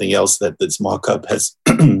something else that this mock-up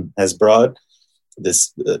has brought.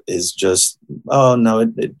 This is just,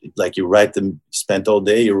 like you write them, spend all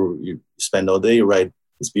day, you write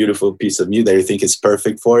this beautiful piece of music that you think is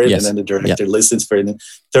perfect for it. Yes. And then the director listens for it in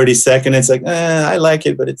 30 seconds. It's like, I like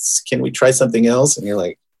it, but can we try something else? And you're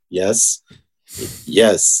like, yes.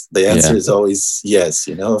 The answer is always yes.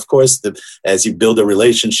 Of course, as you build a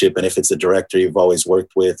relationship, and if it's a director you've always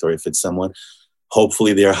worked with, or if it's someone,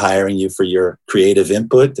 hopefully they're hiring you for your creative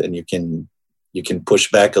input, and you can push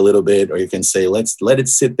back a little bit, or you can say, let's let it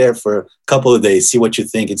sit there for a couple of days, see what you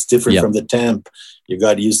think. It's different from the temp. You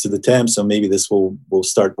got used to the temp, so maybe this will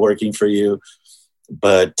start working for you.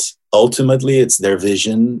 But ultimately, it's their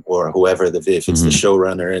vision, or whoever if it's the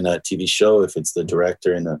showrunner in a TV show, if it's the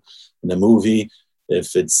director in a movie,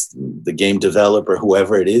 if it's the game developer,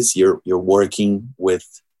 whoever it is, you're working with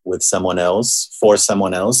someone else, for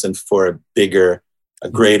someone else, and for a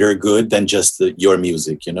greater good than just your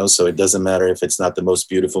music, So it doesn't matter if it's not the most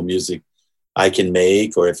beautiful music I can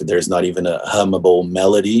make, or if there's not even a hummable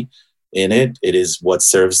melody in it. It is what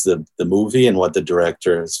serves the movie and what the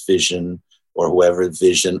director's vision, or whoever's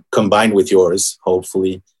vision combined with yours,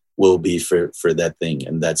 hopefully will be for that thing.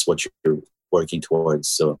 And that's what you're working towards.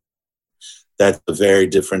 So that's a very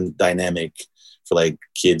different dynamic for like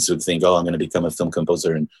kids who think, I'm going to become a film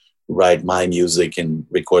composer and write my music and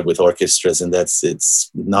record with orchestras. And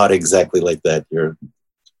it's not exactly like that. You're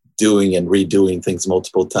doing and redoing things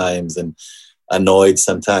multiple times, and annoyed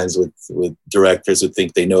sometimes with directors who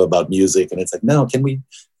think they know about music. And it's like, no, can we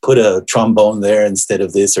put a trombone there instead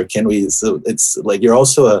of this? Or can we? So it's like, you're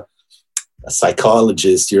also a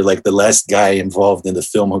psychologist. You're like the last guy involved in the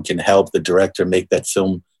film who can help the director make that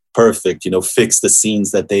film perfect, fix the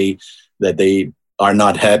scenes that they are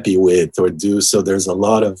not happy with, or do. So there's a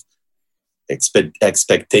lot of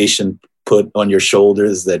expectation put on your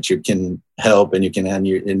shoulders that you can help, and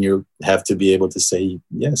you have to be able to say,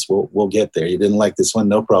 yes, we'll get there. You didn't like this one,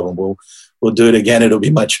 no problem. We'll do it again. It'll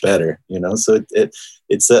be much better, So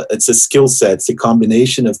it's a skill set. It's a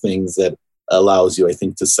combination of things that allows you, I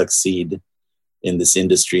think, to succeed in this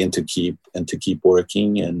industry and to keep working.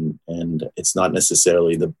 And it's not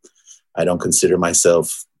necessarily I don't consider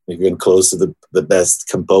myself even close to the best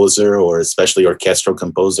composer, or especially orchestral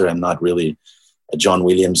composer. I'm not really a John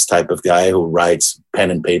Williams type of guy who writes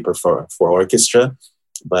pen and paper for orchestra,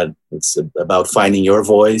 but it's about finding your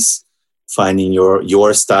voice, finding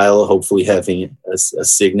your style, hopefully having a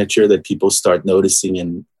signature that people start noticing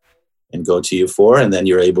and go to you for, and then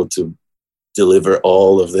you're able to deliver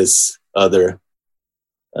all of this other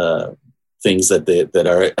things that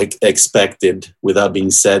are expected without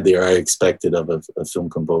being said. They are expected of a film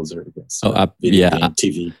composer, I guess. Video game,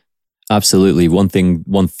 TV. Absolutely. One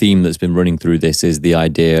theme that's been running through this is the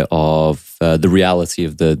idea of the reality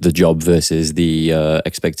of the job versus the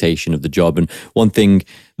expectation of the job. And one thing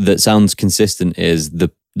that sounds consistent is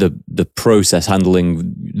the process handling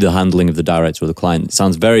of the director or the client. It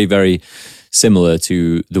sounds very, very similar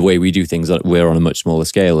to the way we do things. We're on a much smaller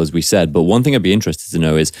scale, as we said. But one thing I'd be interested to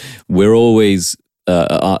know is we're always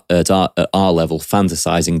at our level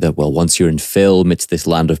fantasizing that, well, once you're in film, it's this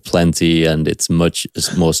land of plenty and it's much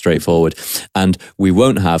more straightforward. And we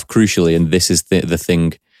won't have, crucially, and this is the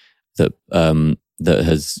thing that that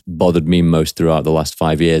has bothered me most throughout the last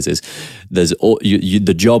 5 years, is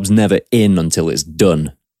the job's never in until it's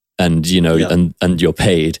done. And and you're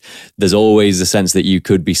paid. There's always a sense that you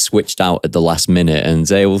could be switched out at the last minute and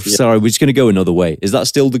say, well, sorry, we're just going to go another way. Is that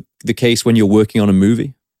still the case when you're working on a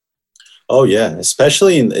movie? Oh yeah,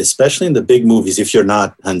 especially in the big movies. If you're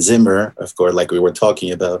not Hans Zimmer, of course, like we were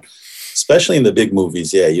talking about, especially in the big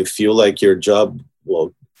movies, yeah, you feel like your job.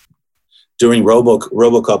 Well, during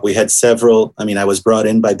RoboCop, we had several. I mean, I was brought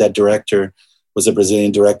in by that director. Was a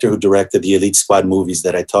Brazilian director who directed the Elite Squad movies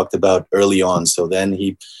that I talked about early on. So then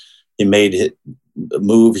he made a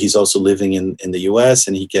move. He's also living in the US,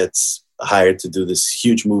 and he gets hired to do this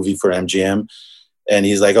huge movie for MGM. And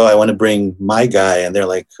he's like, oh, I want to bring my guy. And they're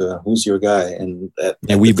like, who's your guy? And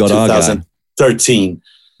we've got our guy. 2013.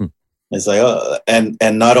 It's like, oh, and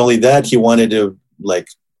not only that, he wanted to, like,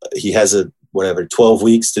 he has 12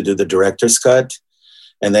 weeks to do the director's cut.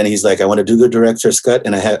 And then he's like, I want to do the director's cut,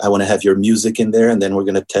 and I want to have your music in there, and then we're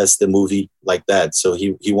going to test the movie like that. So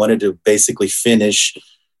he wanted to basically finish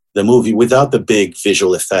the movie without the big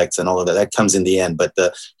visual effects and all of that. That comes in the end. But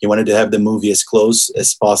he wanted to have the movie as close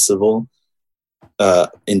as possible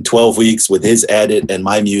in 12 weeks with his edit and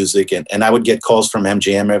my music. And I would get calls from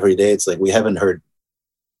MGM every day. It's like, we haven't heard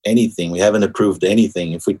anything. We haven't approved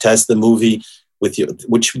anything. If we test the movie with you,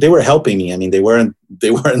 which they were helping me. I mean, they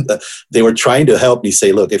were trying to help me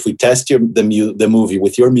say, look, if we test the movie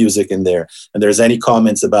with your music in there, and there's any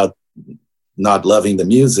comments about not loving the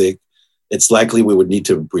music, it's likely we would need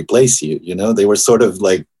to replace you. They were sort of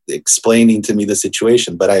like explaining to me the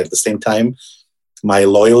situation, but at the same time, my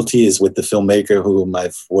loyalty is with the filmmaker whom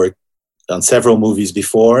I've worked on several movies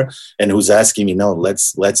before, and who's asking me, no,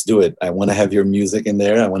 let's do it. I want to have your music in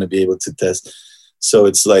there. I want to be able to test. So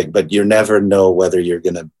it's like, but you never know whether you're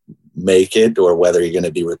going to make it or whether you're going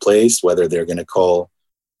to be replaced, whether they're going to call.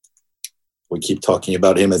 We keep talking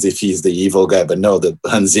about him as if he's the evil guy, but no, the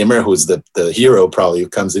Hans Zimmer, who's the hero, probably, who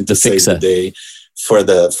comes in to save the day for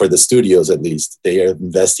the studios. At least they are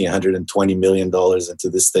investing $120 million into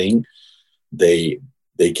this thing. They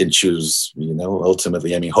can choose,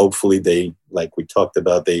 ultimately. I mean, hopefully they, like we talked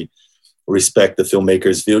about, they respect the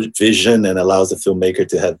filmmaker's vision and allows the filmmaker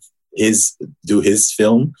to do his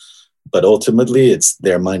film, but ultimately it's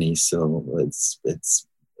their money. So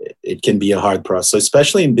it can be a hard process,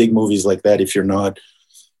 especially in big movies like that. If you're not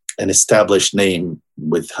an established name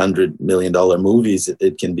with $100 million movies,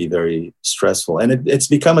 it can be very stressful. And it's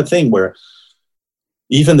become a thing where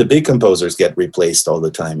even the big composers get replaced all the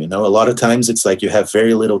time. A lot of times it's like you have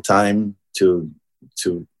very little time to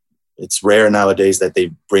it's rare nowadays that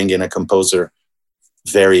they bring in a composer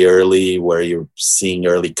very early where you're seeing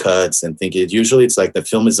early cuts and thinking. Usually it's like the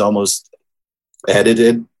film is almost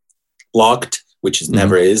edited, locked, which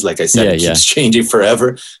never is. Like I said, it keeps changing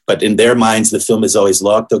forever. But in their minds, the film is always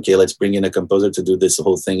locked. Okay, let's bring in a composer to do this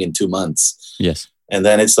whole thing in 2 months. Yes. And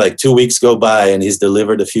then it's like 2 weeks go by and he's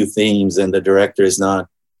delivered a few themes and the director is not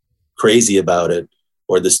crazy about it,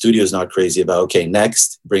 or the studio is not crazy about, okay,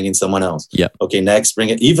 next, bring in someone else. Yeah. Okay, next, bring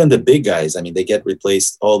it. Even the big guys, I mean, they get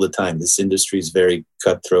replaced all the time. This industry is very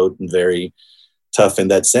cutthroat and very tough in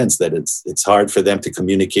that sense that it's hard for them to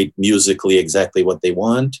communicate musically exactly what they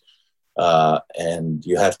want. and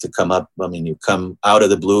you have to come up. I mean, you come out of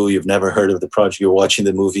the blue. You've never heard of the project. You're watching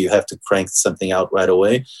the movie. You have to crank something out right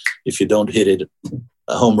away. If you don't hit it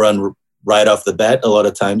a home run right off the bat, a lot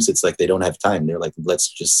of times it's like they don't have time. They're like, let's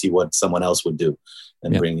just see what someone else would do,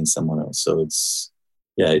 and bring in someone else. So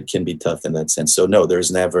it can be tough in that sense. So no,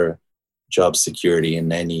 there's never job security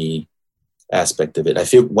in any aspect of it. I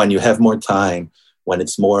feel when you have more time, when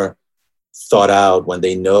it's more thought out, when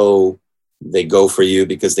they know they go for you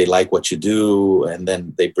because they like what you do, and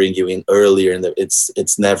then they bring you in earlier, and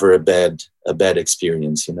it's never a bad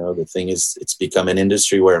experience. The thing is, it's become an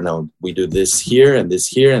industry where no, we do this here, and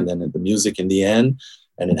then the music in the end,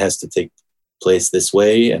 and it has to take place this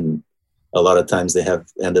way. And a lot of times they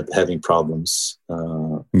end up having problems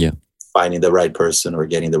finding the right person or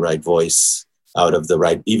getting the right voice out of the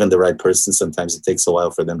right person. Sometimes it takes a while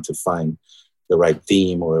for them to find the right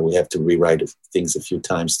theme, or we have to rewrite things a few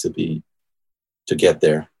times to get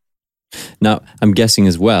there. Now, I'm guessing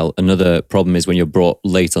as well, another problem is when you're brought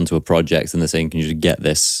late onto a project and they're saying, can you just get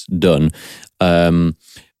this done?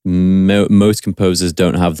 Most composers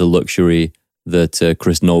don't have the luxury that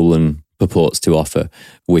Chris Nolan purports to offer,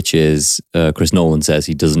 which is Chris Nolan says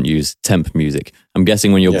he doesn't use temp music. I'm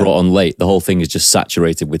guessing when you're brought on late, the whole thing is just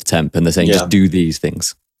saturated with temp, and they're saying just do these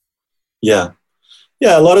things. Yeah.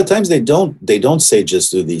 A lot of times they don't say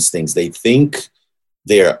just do these things. They think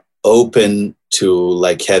they're open to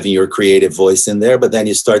like having your creative voice in there, but then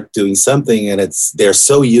you start doing something and they're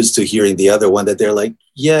so used to hearing the other one that they're like,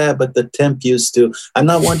 yeah, but the temp used to, I'm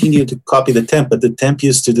not wanting you to copy the temp, but the temp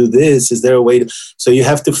used to do this. Is there a way to, so you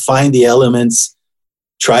have to find the elements,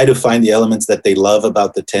 try to find the elements that they love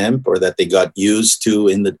about the temp or that they got used to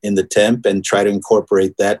in the temp, and try to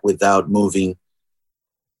incorporate that without moving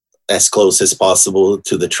as close as possible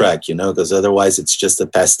to the track, because otherwise it's just a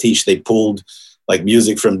pastiche. They pulled like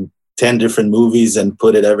music from 10 different movies and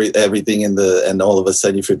put it everything and all of a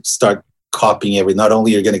sudden if you start copying not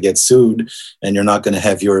only you're going to get sued and you're not going to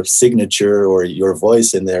have your signature or your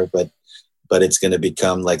voice in there, but it's going to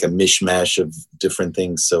become like a mishmash of different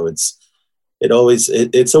things. So it's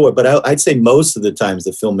so, but I'd say most of the times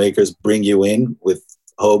the filmmakers bring you in with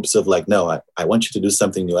hopes of like, no, I want you to do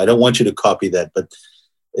something new. I don't want you to copy that, but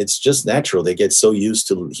it's just natural. They get so used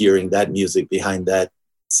to hearing that music behind that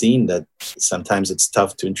scene that sometimes it's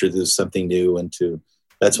tough to introduce something new, and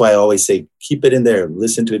that's why I always say keep it in there,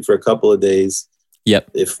 listen to it for a couple of days.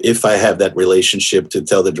 If I have that relationship to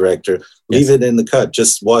tell the director, leave it in the cut,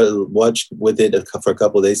 just watch with it for a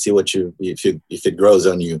couple of days, see if it grows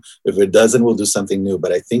on you. If it doesn't, we'll do something new,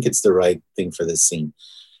 but I think it's the right thing for this scene.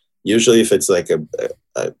 Usually if it's like a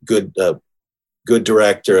good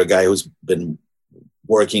director, a guy who's been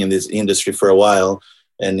working in this industry for a while,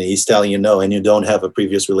 and he's telling you no, and you don't have a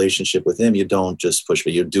previous relationship with him, you don't just push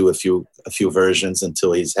it. You do a few versions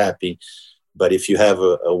until he's happy. But if you have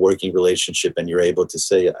a working relationship and you're able to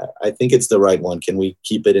say, I think it's the right one, can we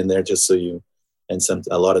keep it in there just so you, and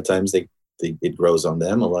a lot of times it grows on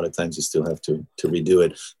them. A lot of times you still have to redo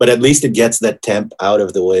it. But at least it gets that temp out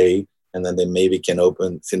of the way, and then they maybe can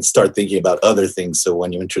start thinking about other things. So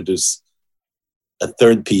when you introduce a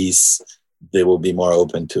third piece, they will be more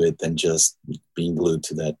open to it than just being glued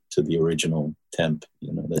to the original temp,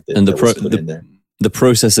 the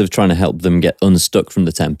process of trying to help them get unstuck from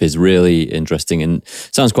the temp is really interesting and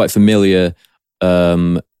sounds quite familiar.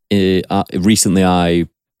 Recently I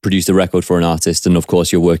produced a record for an artist, and of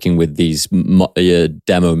course you're working with these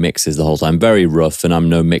demo mixes the whole time, very rough, and I'm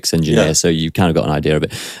no mix engineer, so you kind of got an idea of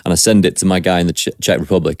it. And I send it to my guy in the Czech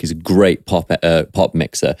Republic. He's a great pop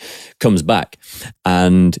mixer. Comes back,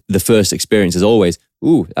 and the first experience is always,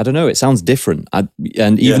 ooh, I don't know, it sounds different.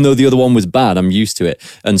 Even though the other one was bad, I'm used to it.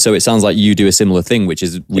 And so it sounds like you do a similar thing, which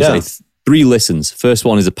is we say 3 listens. First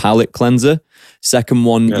one is a palate cleanser. Second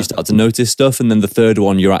one, you start to notice stuff, and then the third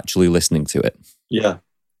one, you're actually listening to it. Yeah.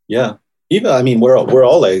 Even, I mean, we're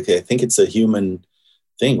all like, I think it's a human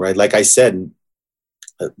thing, right? Like I said,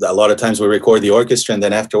 a lot of times we record the orchestra and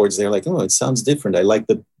then afterwards they're like, oh, it sounds different. I like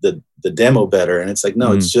the demo better. And it's like,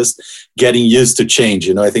 no, it's just getting used to change.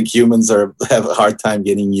 I think humans have a hard time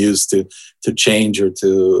getting used to change or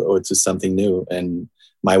to something new. And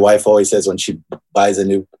my wife always says when she buys a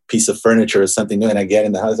new piece of furniture or something new and I get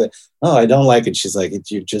in the house, like, oh, I don't like it. She's like,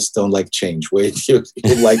 you just don't like change. Wait, you'll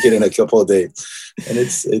like it in a couple of days. And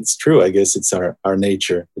it's true. I guess it's our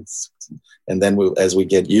nature. And then as we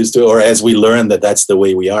get used to it, or as we learn that that's the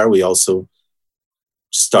way we are, we also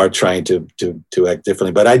start trying to act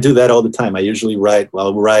differently. But I do that all the time. I usually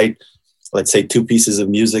I'll write, let's say 2 pieces of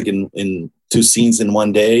music in 2 scenes in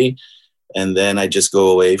one day. And then I just go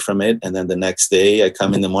away from it. And then the next day I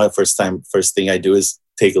come in the morning. First thing I do is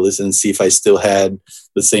take a listen and see if I still had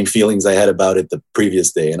the same feelings I had about it the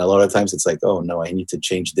previous day. And a lot of times it's like, oh no, I need to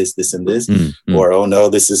change this, this, and this, or oh no,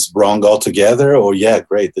 this is wrong altogether. Or yeah,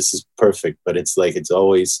 great, this is perfect. But it's like, it's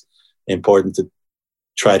always important to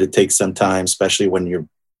try to take some time, especially when you're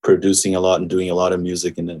producing a lot and doing a lot of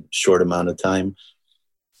music in a short amount of time,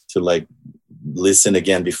 to like listen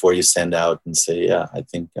again before you send out and say, yeah, I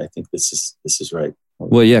think this is right.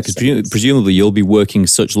 Well, yeah, because presumably you'll be working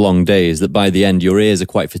such long days that by the end your ears are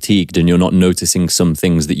quite fatigued and you're not noticing some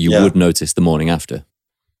things that you would notice the morning after.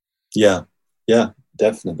 Yeah,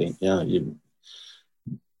 definitely. Yeah,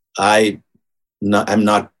 I'm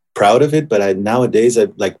not proud of it, but nowadays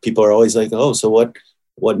like people are always like, oh, so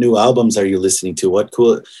what new albums are you listening to? What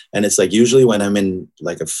cool? And it's like usually when I'm in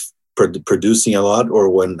like producing a lot, or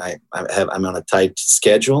when I'm on a tight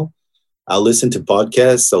schedule, I'll listen to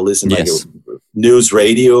podcasts. I'll listen like news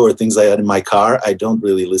radio or things like that in my car. I don't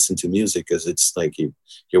really listen to music because it's like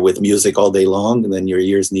you're with music all day long, and then your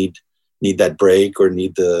ears need that break,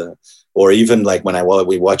 or even like when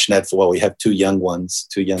we watch Netflix. Well, we have two young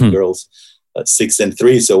girls, 6 and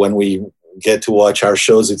 3. So when we get to watch our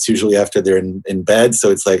shows, it's usually after they're in bed.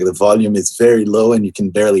 So it's like the volume is very low and you can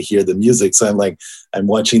barely hear the music. So I'm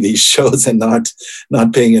watching these shows and not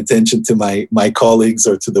paying attention to my colleagues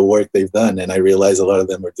or to the work they've done. And I realize a lot of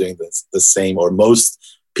them are doing the same, or most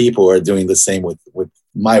people are doing the same with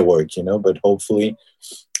my work, but hopefully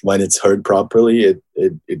when it's heard properly,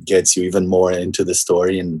 it gets you even more into the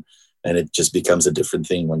story, and it just becomes a different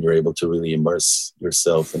thing when you're able to really immerse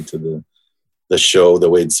yourself into the show the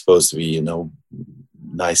way it's supposed to be,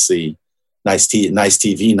 nice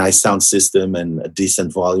TV, nice sound system, and a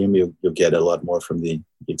decent volume. You'll get a lot more from the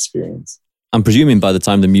experience. I'm presuming by the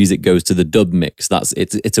time the music goes to the dub mix,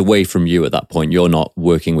 it's away from you at that point. You're not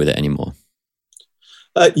working with it anymore.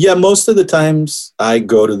 Yeah, most of the times I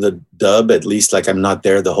go to the dub, at least like I'm not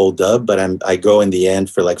there the whole dub, but I go in the end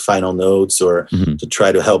for like final notes, or to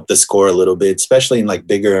try to help the score a little bit, especially in like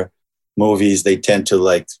bigger movies. They tend to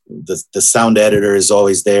like the sound editor is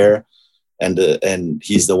always there, and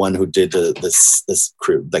he's the one who did this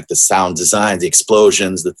like the sound design, the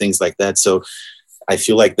explosions, the things like that. So I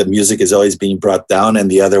feel like the music is always being brought down,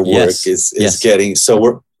 and the other work is getting.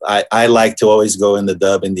 So I like to always go in the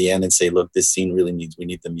dub in the end and say, look, this scene really we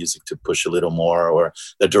need the music to push a little more, or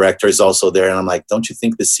the director is also there, and I'm like, don't you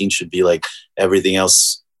think this scene should be like everything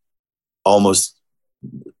else, almost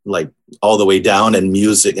like all the way down, and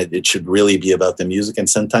music, it should really be about the music. And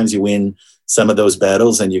sometimes you win some of those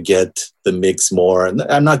battles and you get the mix more. And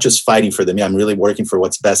I'm not just fighting for them. I'm really working for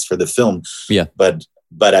what's best for the film. Yeah. But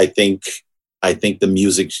I think the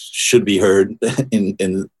music should be heard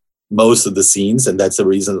in most of the scenes. And that's the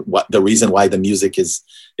reason why the music is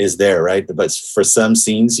there. Right. But for some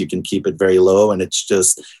scenes you can keep it very low and it's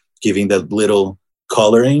just giving that little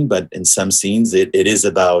coloring. But in some scenes it is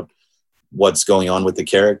about what's going on with the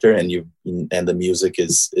character, and the music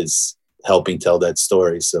is helping tell that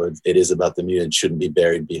story. So it is about the music. It shouldn't be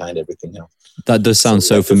buried behind everything else. That does sound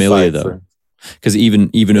so familiar though, because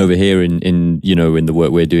even over here in the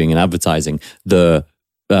work we're doing in advertising, the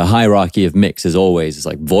hierarchy of mix is always, it's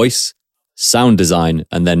like voice, sound design,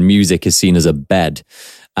 and then music is seen as a bed.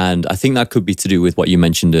 And I think that could be to do with what you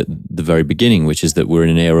mentioned at the very beginning, which is that we're in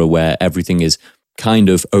an era where everything is kind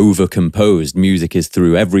of over-composed. Music is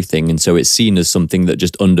through everything, and so it's seen as something that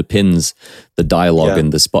just underpins the dialogue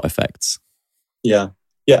and the spot effects. Yeah.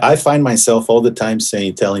 I find myself all the time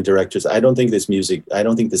telling directors, I don't think the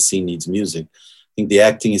scene needs music. I think the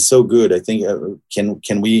acting is so good. I think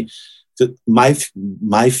can we? My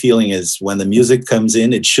feeling is when the music comes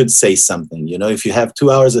in, it should say something. If you have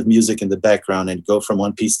 2 hours of music in the background and go from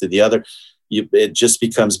one piece to the other, it just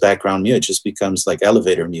becomes background music. It just becomes like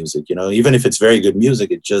elevator music. Even if it's very good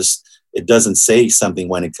music, it doesn't say something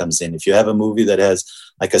when it comes in. If you have a movie that has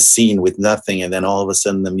like a scene with nothing, and then all of a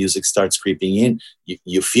sudden the music starts creeping in,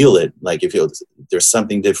 you feel it. Like you feel there's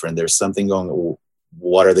something different. There's something going.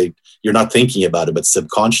 What are they? You're not thinking about it, but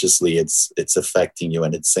subconsciously it's affecting you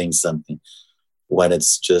and it's saying something. When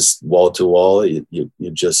it's just wall to wall, you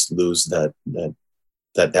just lose that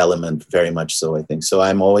element very much. So I think so.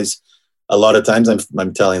 A lot of times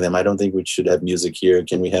I'm telling them, I don't think we should have music here.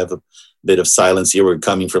 Can we have a bit of silence here? We're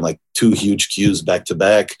coming from like 2 huge cues back to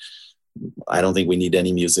back. I don't think we need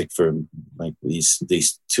any music for like these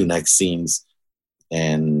 2 next scenes.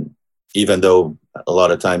 And even though a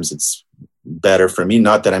lot of times it's better for me,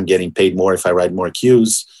 not that I'm getting paid more if I write more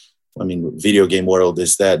cues. I mean, video game world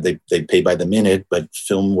is that they pay by the minute, but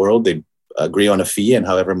film world, they agree on a fee, and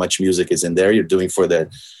however much music is in there, you're doing for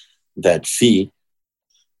that fee.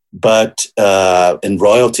 But in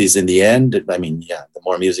royalties in the end, I mean, the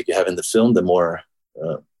more music you have in the film, the more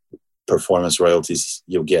performance royalties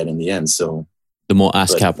you'll get in the end. So the more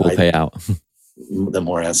ASCAP will pay out. The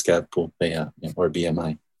more ASCAP will pay out, or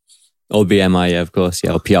BMI. Or BMI, yeah, of course,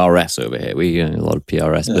 yeah, or PRS over here. We get a lot of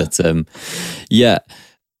PRS, but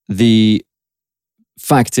the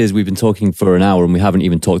fact is we've been talking for an hour and we haven't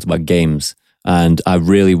even talked about games. And I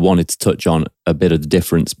really wanted to touch on a bit of the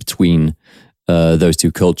difference between those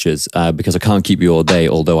two cultures because I can't keep you all day,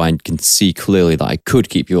 although I can see clearly that I could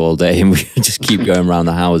keep you all day and we just keep going around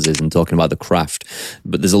the houses and talking about the craft.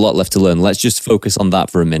 But there's a lot left to learn. Let's just focus on that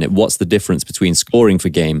for a minute. What's the difference between scoring for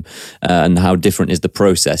game and how different is the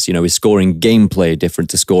process? You know, is scoring gameplay different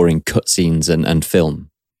to scoring cutscenes and film?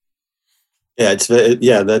 Yeah,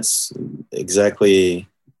 that's exactly,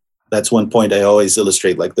 that's one point I always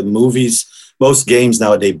illustrate. Like the movies, most games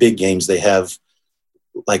nowadays, big games, they have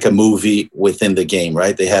like a movie within the game,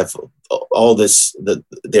 right? They have all this,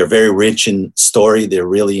 they're very rich in story. They're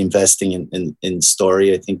really investing in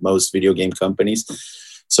story, I think most video game companies.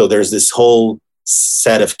 So there's this whole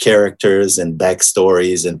set of characters and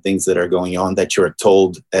backstories and things that are going on that you're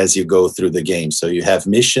told as you go through the game. So you have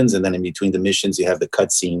missions, and then in between the missions, you have the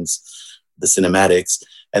cutscenes, the cinematics.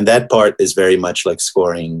 And that part is very much like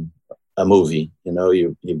scoring a movie. You know,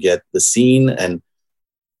 you get the scene, and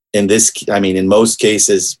in most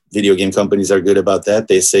cases, video game companies are good about that.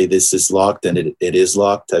 They say this is locked, and it is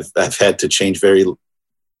locked. I've had to change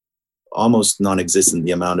almost non-existent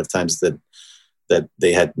the amount of times that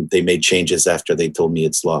they made changes after they told me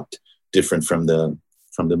it's locked, different from the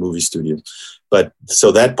movie studio. But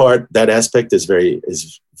so that aspect is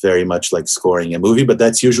very much like scoring a movie, but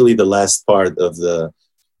that's usually the last part of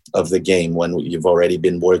the game when you've already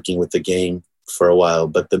been working with the game for a while.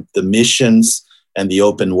 But the missions and the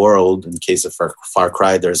open world, in case of Far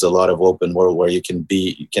Cry, there's a lot of open world where you can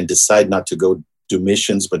decide not to go do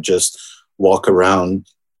missions, but just walk around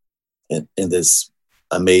in this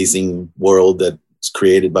amazing world that's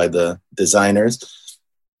created by the designers,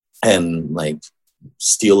 and like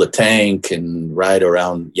steal a tank and ride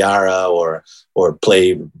around Yara, or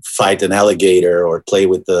fight an alligator, or play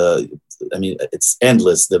with it's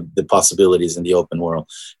endless, the possibilities in the open world.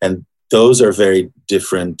 And those are very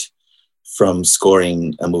different from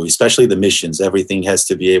scoring a movie, especially the missions. Everything has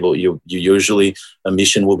to be able, you usually, a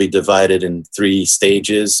mission will be divided in 3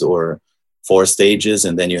 stages or 4 stages.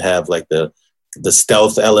 And then you have like the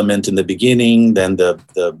stealth element in the beginning, then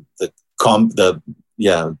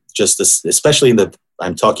especially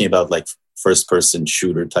I'm talking about like first person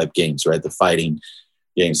shooter type games, right? The fighting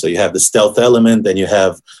games. So you have the stealth element, then you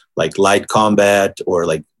have like light combat or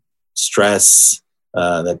like stress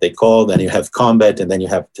that they call, then you have combat, and then you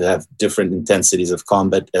have to have different intensities of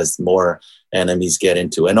combat as more enemies get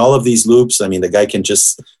into. And all of these loops, the guy can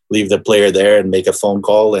just leave the player there and make a phone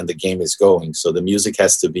call and the game is going. So the music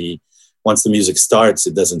has to be, once the music starts,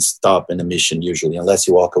 it doesn't stop in a mission usually, unless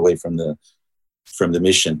you walk away from the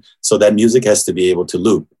mission. So that music has to be able to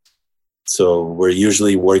loop. So we're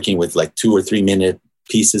usually working with like 2 or 3 minute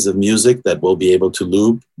pieces of music that will be able to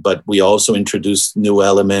loop, but we also introduce new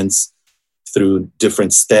elements through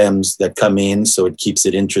different stems that come in. So it keeps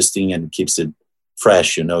it interesting and keeps it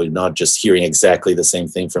fresh, not just hearing exactly the same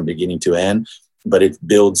thing from beginning to end, but it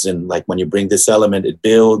builds in, like when you bring this element, it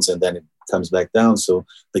builds and then it comes back down. So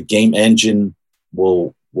the game engine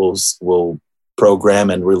will program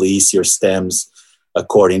and release your stems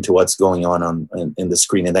according to what's going on in the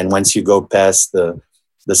screen. And then once you go past the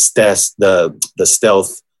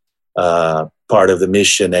stealth part of the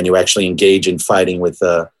mission, and you actually engage in fighting with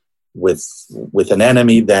an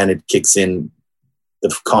enemy, then it kicks in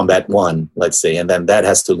the combat 1, let's say, and then that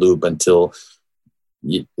has to loop until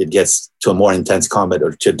it gets to a more intense combat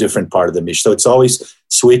or to a different part of the mission. So it's always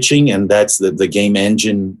switching, and that's the game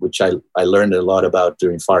engine, which I learned a lot about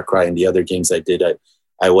during Far Cry and the other games I did.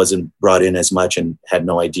 I wasn't brought in as much and had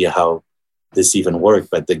no idea how this even worked,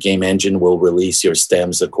 but the game engine will release your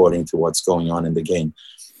stems according to what's going on in the game.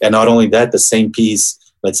 And not only that, the same piece,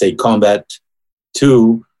 let's say Combat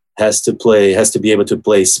 2, has to be able to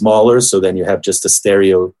play smaller, so then you have just a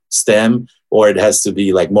stereo stem, or it has to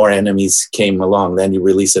be like more enemies came along, then you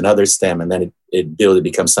release another stem, and then it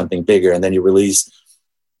becomes something bigger, and then you release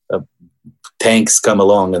tanks come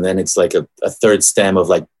along, and then it's like a third stem of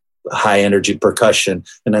like high energy percussion.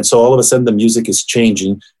 And then so all of a sudden the music is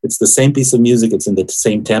changing. It's the same piece of music, it's in the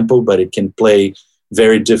same tempo, but it can play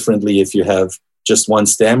very differently if you have just one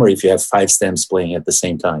stem or if you have 5 stems playing at the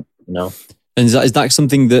same time, And is that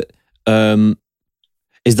something that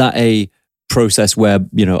is that a process where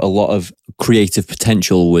a lot of creative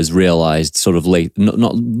potential was realized sort of late,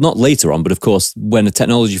 not later on, but of course, when a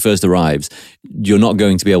technology first arrives, you're not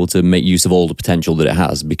going to be able to make use of all the potential that it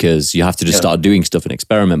has, because you have to just start doing stuff and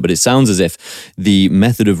experiment. But it sounds as if the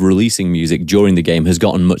method of releasing music during the game has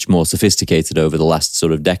gotten much more sophisticated over the last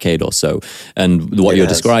sort of decade or so. And what you're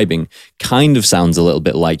describing kind of sounds a little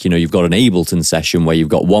bit like, you've got an Ableton session where you've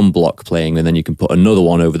got one block playing and then you can put another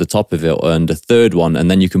one over the top of it and a third one, and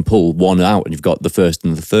then you can pull one out and you've got the first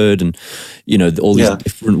and the third, and all these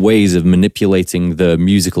different ways of manipulating the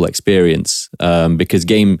musical experience, because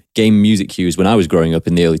game music cues when I was growing up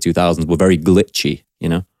in the early 2000s were very glitchy,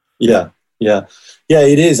 Yeah,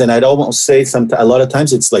 it is. And I'd almost say a lot of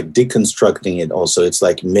times it's like deconstructing it also. It's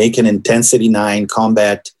like make an Intensity 9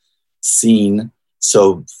 combat scene,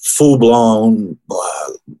 so full-blown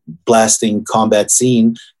blasting combat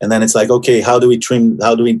scene, and then it's like, okay, how do we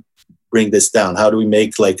bring this down? How do we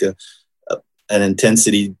make like an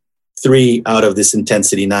Intensity 3 out of this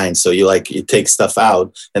Intensity 9? So you take stuff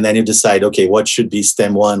out, and then you decide, okay, what should be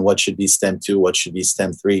stem 1, what should be stem 2, what should be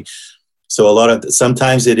stem 3. So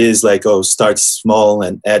sometimes it is like, start small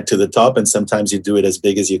and add to the top, and sometimes you do it as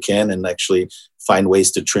big as you can and actually find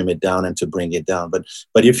ways to trim it down and to bring it down. But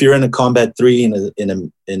if you're in a Combat 3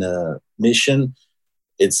 in a mission,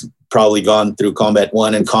 it's probably gone through Combat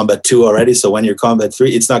 1 and Combat 2 already. So when you're Combat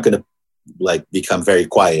 3, it's not going to like become very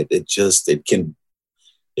quiet. It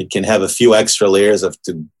can have a few extra layers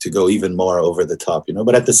to go even more over the top,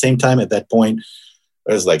 But at the same time, at that point,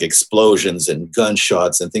 there's like explosions and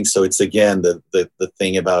gunshots and things. So it's again the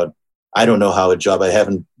thing about, I don't know how I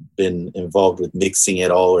haven't been involved with mixing at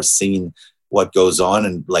all or seen what goes on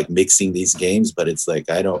and like mixing these games, but it's like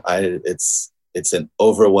it's an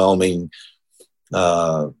overwhelming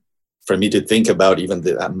for me to think about even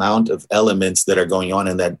the amount of elements that are going on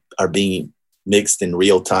and that are being mixed in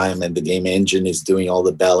real time, and the game engine is doing all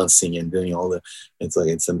the balancing and doing all the.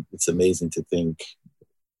 It's amazing to think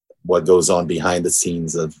what goes on behind the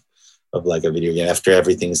scenes of like a video game after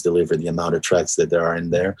everything's delivered, the amount of tracks that there are in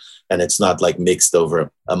there, and it's not like mixed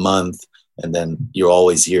over a month and then you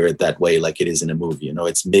always hear it that way like it is in a movie.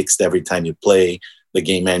 It's mixed every time you play. The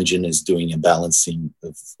game engine is doing a balancing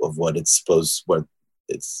of what it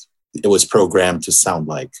was programmed to sound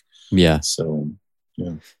like. Yeah. So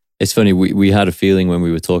yeah. It's funny, we had a feeling when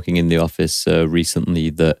we were talking in the office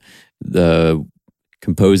recently that the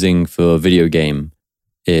composing for a video game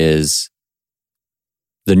is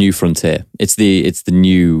the new frontier. It's the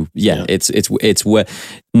new, it's where,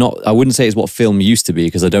 not, I wouldn't say it's what film used to be,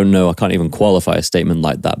 because I don't know, I can't even qualify a statement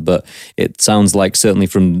like that, but it sounds like, certainly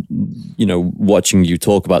from, watching you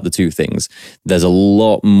talk about the two things, there's a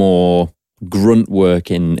lot more grunt work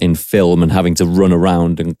in film and having to run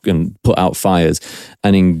around and put out fires,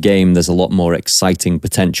 and in game there's a lot more exciting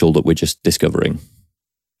potential that we're just discovering.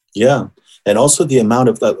 Yeah, and also the amount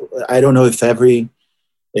of, I don't know if every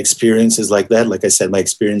experience is like that. Like I said, my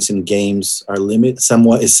experience in games are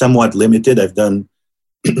somewhat limited. I've been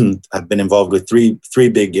involved with three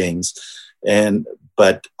big games,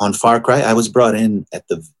 but on Far Cry, I was brought in at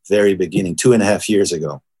the very beginning, 2.5 years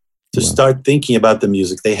ago, to start thinking about the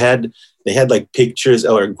music. They had like pictures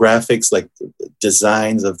or graphics, like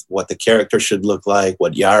designs of what the character should look like,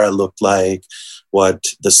 what Yara looked like,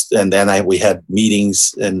 and then we had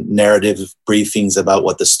meetings and narrative briefings about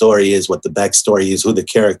what the story is, what the backstory is, who the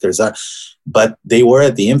characters are. But they were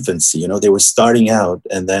at the infancy, they were starting out,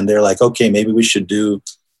 and then they're like, okay, maybe we should do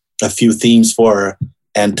a few themes for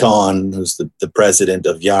Anton, who's the president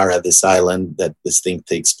of Yara, this island that this thing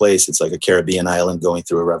takes place. It's like a Caribbean island going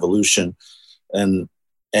through a revolution, and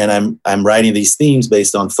I'm writing these themes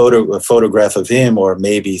based on a photograph of him, or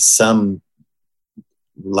maybe some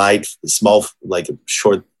small, like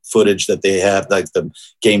short footage that they have, like the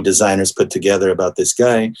game designers put together about this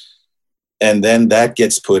guy. And then that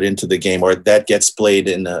gets put into the game, or that gets played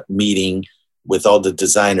in a meeting with all the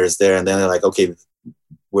designers there. And then they're like, okay,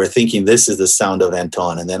 we're thinking this is the sound of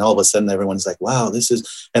Anton. And then all of a sudden everyone's like, wow, this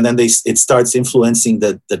is, and then it starts influencing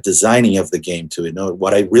the designing of the game too.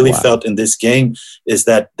 What I really felt in this game is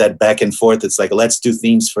that back and forth. It's like, let's do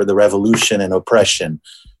themes for the revolution and oppression.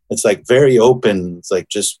 It's like very open. It's like,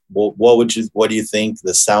 just what do you think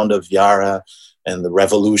the sound of Yara and the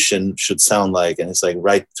revolution should sound like? And it's like,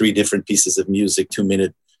 write 3 different pieces of music,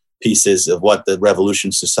 2-minute pieces of what the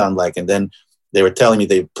revolution should sound like. And then they were telling me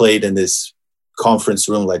they played in this conference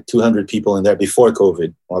room, like 200 people in there before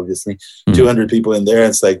COVID, obviously, 200 people in there.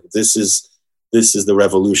 It's like, this is the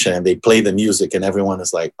revolution. And they play the music and everyone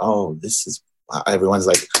is like, oh, everyone's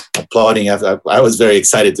like applauding. I was very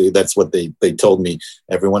excited to, that's what they told me.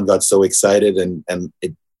 Everyone got so excited, and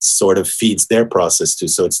it sort of feeds their process too.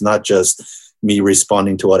 So it's not just me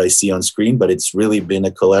responding to what I see on screen, but it's really been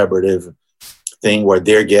a collaborative thing where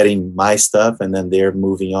they're getting my stuff and then they're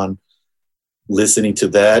moving on, listening to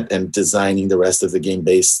that and designing the rest of the game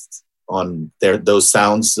based on those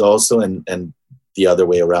sounds also, and the other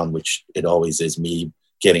way around, which it always is me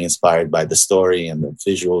getting inspired by the story and the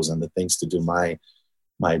visuals and the things to do my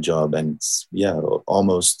job. And it's,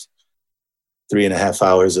 almost 3.5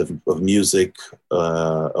 hours of music,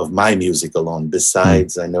 of my music alone.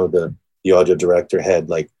 Besides, I know the audio director had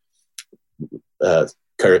like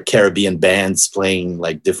Caribbean bands playing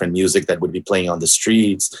like different music that would be playing on the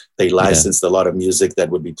streets. They licensed a lot of music that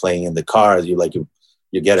would be playing in the cars. You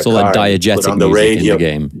get a car, like diegetic put on the music radio,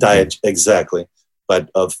 in the game. Exactly. But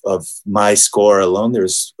of my score alone,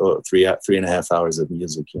 there's 3.5 hours of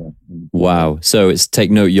music. Yeah. Wow. So it's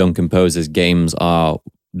take note, young composers. Games are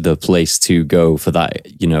the place to go for that.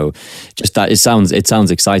 Just that it sounds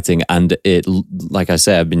exciting, and it, like I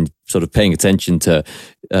say, I've been sort of paying attention to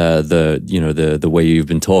the way you've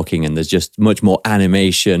been talking, and there's just much more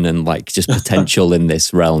animation and like just potential in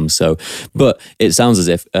this realm. So, but it sounds as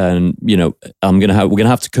if, we're gonna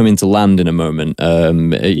have to come into land in a moment,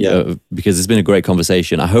 because it's been a great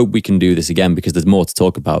conversation. I hope we can do this again because there's more to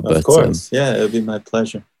talk about. Of course, it'll be my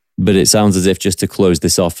pleasure. But it sounds as if, just to close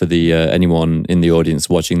this off for the anyone in the audience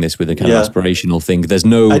watching this with a kind of aspirational thing, there's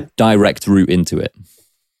no direct route into it.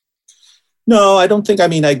 No, I don't think. I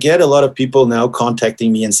mean, I get a lot of people now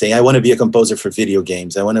contacting me and saying, I want to be a composer for video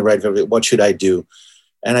games. I want to write, what should I do?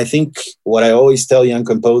 And I think what I always tell young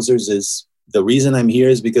composers is the reason I'm here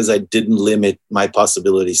is because I didn't limit my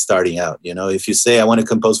possibilities starting out. If you say I want to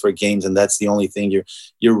compose for games and that's the only thing,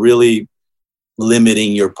 you're really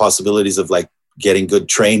limiting your possibilities of like getting good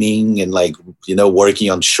training and like, working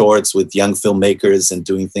on shorts with young filmmakers and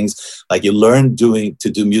doing things like you learn to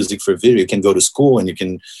do music for video. You can go to school and you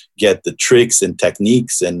can get the tricks and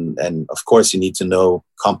techniques. And of course you need to know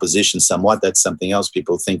composition somewhat. That's something else.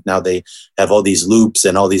 People think now they have all these loops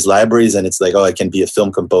and all these libraries and it's like, oh, I can be a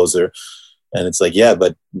film composer. And it's like, yeah,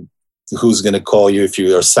 but who's going to call you if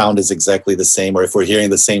your sound is exactly the same, or if we're hearing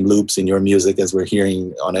the same loops in your music as we're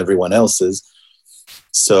hearing on everyone else's?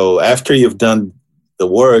 So after you've done the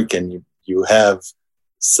work and you have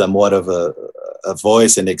somewhat of a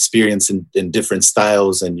voice and experience in different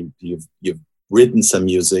styles, and you've written some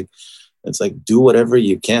music, it's like, do whatever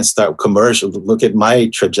you can. Start commercial. Look at my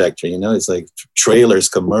trajectory. It's like trailers,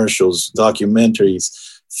 commercials, documentaries,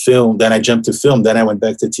 film. Then I jumped to film. Then I went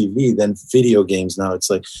back to TV. Then video games. Now it's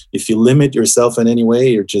like, if you limit yourself in any way,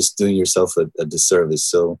 you're just doing yourself a disservice.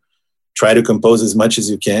 So try to compose as much as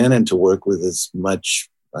you can and to work with as much.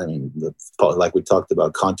 Like we talked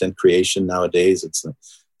about content creation nowadays, it's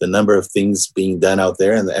the number of things being done out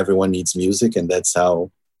there, and everyone needs music, and that's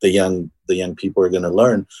how the young people are going to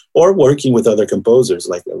learn. Or working with other composers,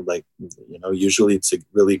 usually it's a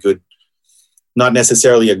really good, not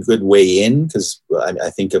necessarily a good way in, because I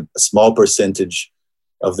think a small percentage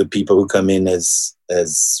of the people who come in as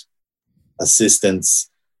assistants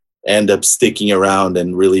end up sticking around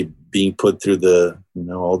and really being put through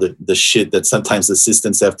all the shit that sometimes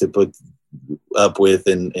assistants have to put up with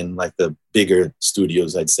in like the bigger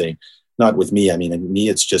studios, I'd say. Not with me. I mean, me,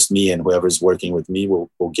 it's just me, and whoever's working with me will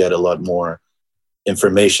get a lot more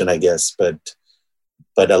information, I guess. But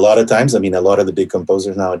a lot of times, a lot of the big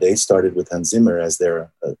composers nowadays started with Hans Zimmer as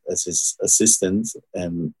his assistant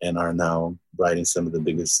and are now writing some of the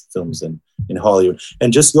biggest films in Hollywood.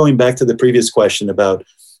 And just going back to the previous question about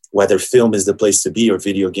whether film is the place to be or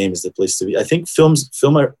video game is the place to be, I think films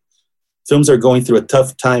are going through a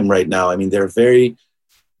tough time right now. There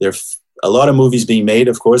are a lot of movies being made,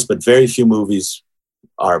 of course, but very few movies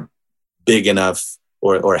are big enough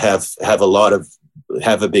or have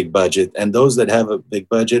a big budget. And those that have a big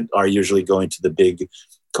budget are usually going to the big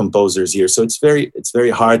composers here. So it's very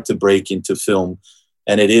hard to break into film,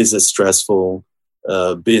 and it is a stressful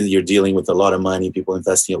you're dealing with a lot of money, people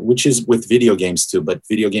investing, which is with video games too. But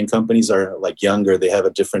video game companies are like younger; they have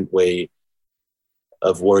a different way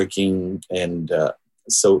of working, and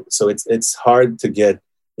so it's hard to get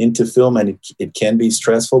into film, and it can be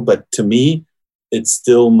stressful. But to me, it's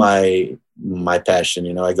still my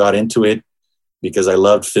passion. I got into it because I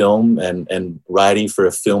loved film, and writing for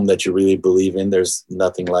a film that you really believe in. There's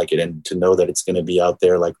nothing like it, and to know that it's going to be out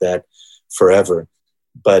there like that forever.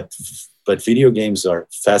 But video games are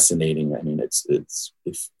fascinating. It's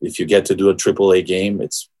if you get to do a AAA game,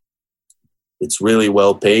 it's really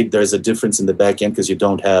well paid. There's a difference in the back end because you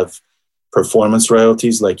don't have performance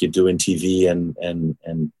royalties like you do in TV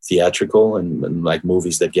and theatrical and like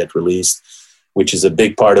movies that get released, which is a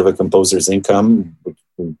big part of a composer's income.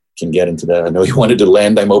 We can get into that. I know you wanted to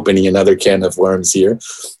land. I'm opening another can of worms here.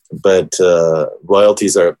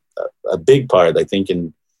 royalties are a big part. I think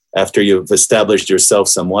after you've established yourself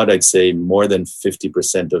somewhat, I'd say more than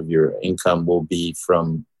 50% of your income will be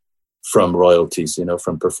from royalties,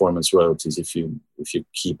 from performance royalties. If you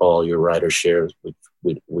keep all your writer shares,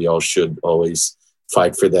 we all should always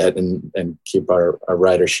fight for that and keep our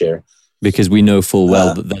writer share. Because we know full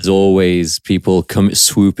well that there's always people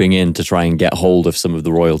swooping in to try and get hold of some of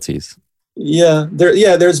the royalties.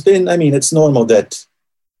 There's been, it's normal that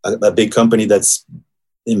a big company that's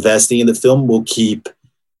investing in the film will keep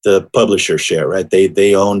the publisher share, right?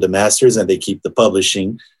 They own the masters and they keep the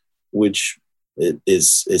publishing, which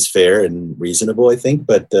is fair and reasonable, I think.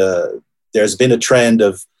 But there's been a trend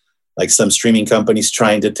of like some streaming companies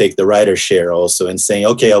trying to take the writer share also and saying,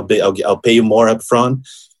 okay, I'll pay you more upfront,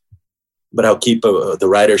 but I'll keep the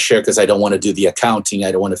writer share because I don't want to do the accounting.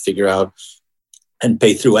 I don't want to figure out and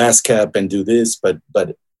pay through ASCAP and do this. But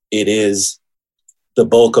it is the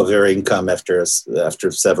bulk of your income after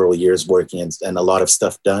several years working and a lot of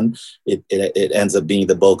stuff done. It ends up being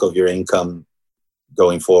the bulk of your income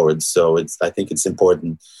going forward. So I think it's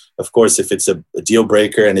important. Of course, if it's a deal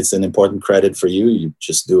breaker and it's an important credit for you, you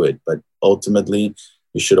just do it. But ultimately,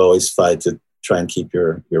 you should always fight to try and keep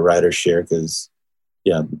your writer share because,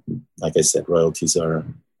 like I said, royalties are a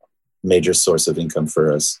major source of income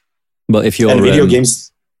for us. But if you're video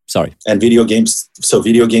games, video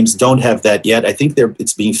games don't have that yet. I think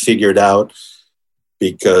it's being figured out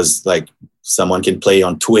because like someone can play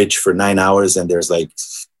on Twitch for 9 hours and there's like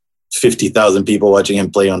 50,000 people watching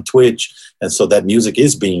him play on Twitch. And so that music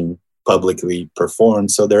is being publicly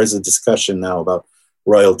performed. So there is a discussion now about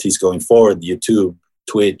royalties going forward, YouTube,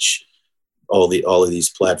 Twitch, all of these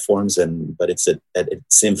platforms. But it's at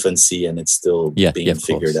its infancy and it's still being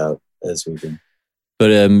figured out as we do. But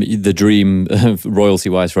the dream,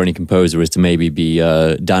 royalty-wise, for any composer is to maybe be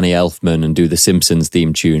Danny Elfman and do the Simpsons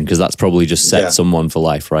theme tune, because that's probably just set someone for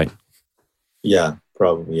life, right? Yeah,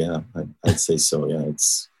 probably, yeah. I'd say so, yeah.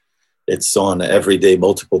 It's on every day,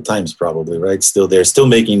 multiple times, probably, right? They're still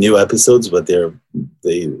making new episodes, but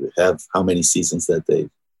they have how many seasons that they...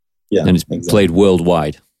 Yeah, and it's played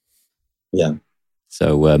worldwide. Yeah.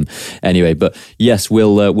 So anyway, but yes,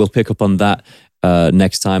 we'll pick up on that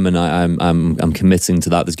next time, and I'm committing to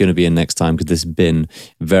that. There's going to be a next time because this has been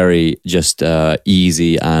very just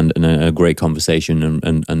easy and a great conversation,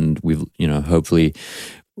 and we've hopefully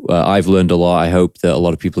I've learned a lot. I hope that a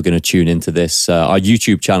lot of people are going to tune into this. Our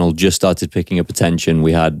YouTube channel just started picking up attention.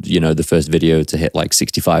 We had the first video to hit like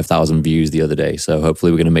 65,000 views the other day, so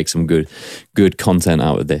hopefully we're going to make some good content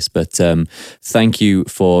out of this. But thank you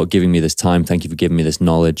for giving me this time. Thank you for giving me this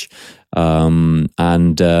knowledge. And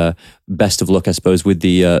best of luck, I suppose, with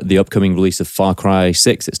the upcoming release of Far Cry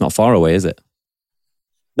 6. It's not far away, is it?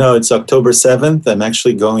 No, it's October 7th. I'm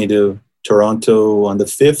actually going to Toronto on the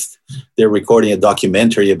 5th. They're recording a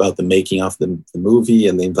documentary about the making of the movie,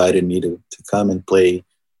 and they invited me to come and play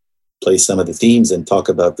some of the themes and talk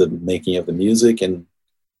about the making of the music. And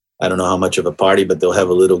I don't know how much of a party, but they'll have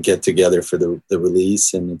a little get together for the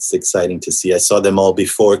release, and it's exciting to see. I saw them all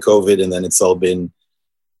before COVID, and then it's all been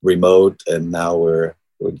remote, and now we're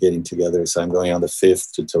getting together. So I'm going on the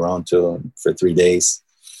 5th to Toronto for 3 days,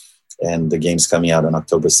 and the game's coming out on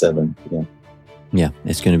October 7th. Yeah,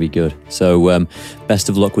 it's going to be good. So best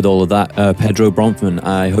of luck with all of that. Pedro Bronfman,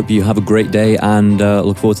 I hope you have a great day and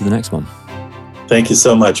look forward to the next one. Thank you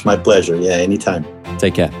so much. My pleasure. Yeah, anytime.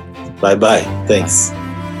 Take care. Bye-bye. Thanks. Bye.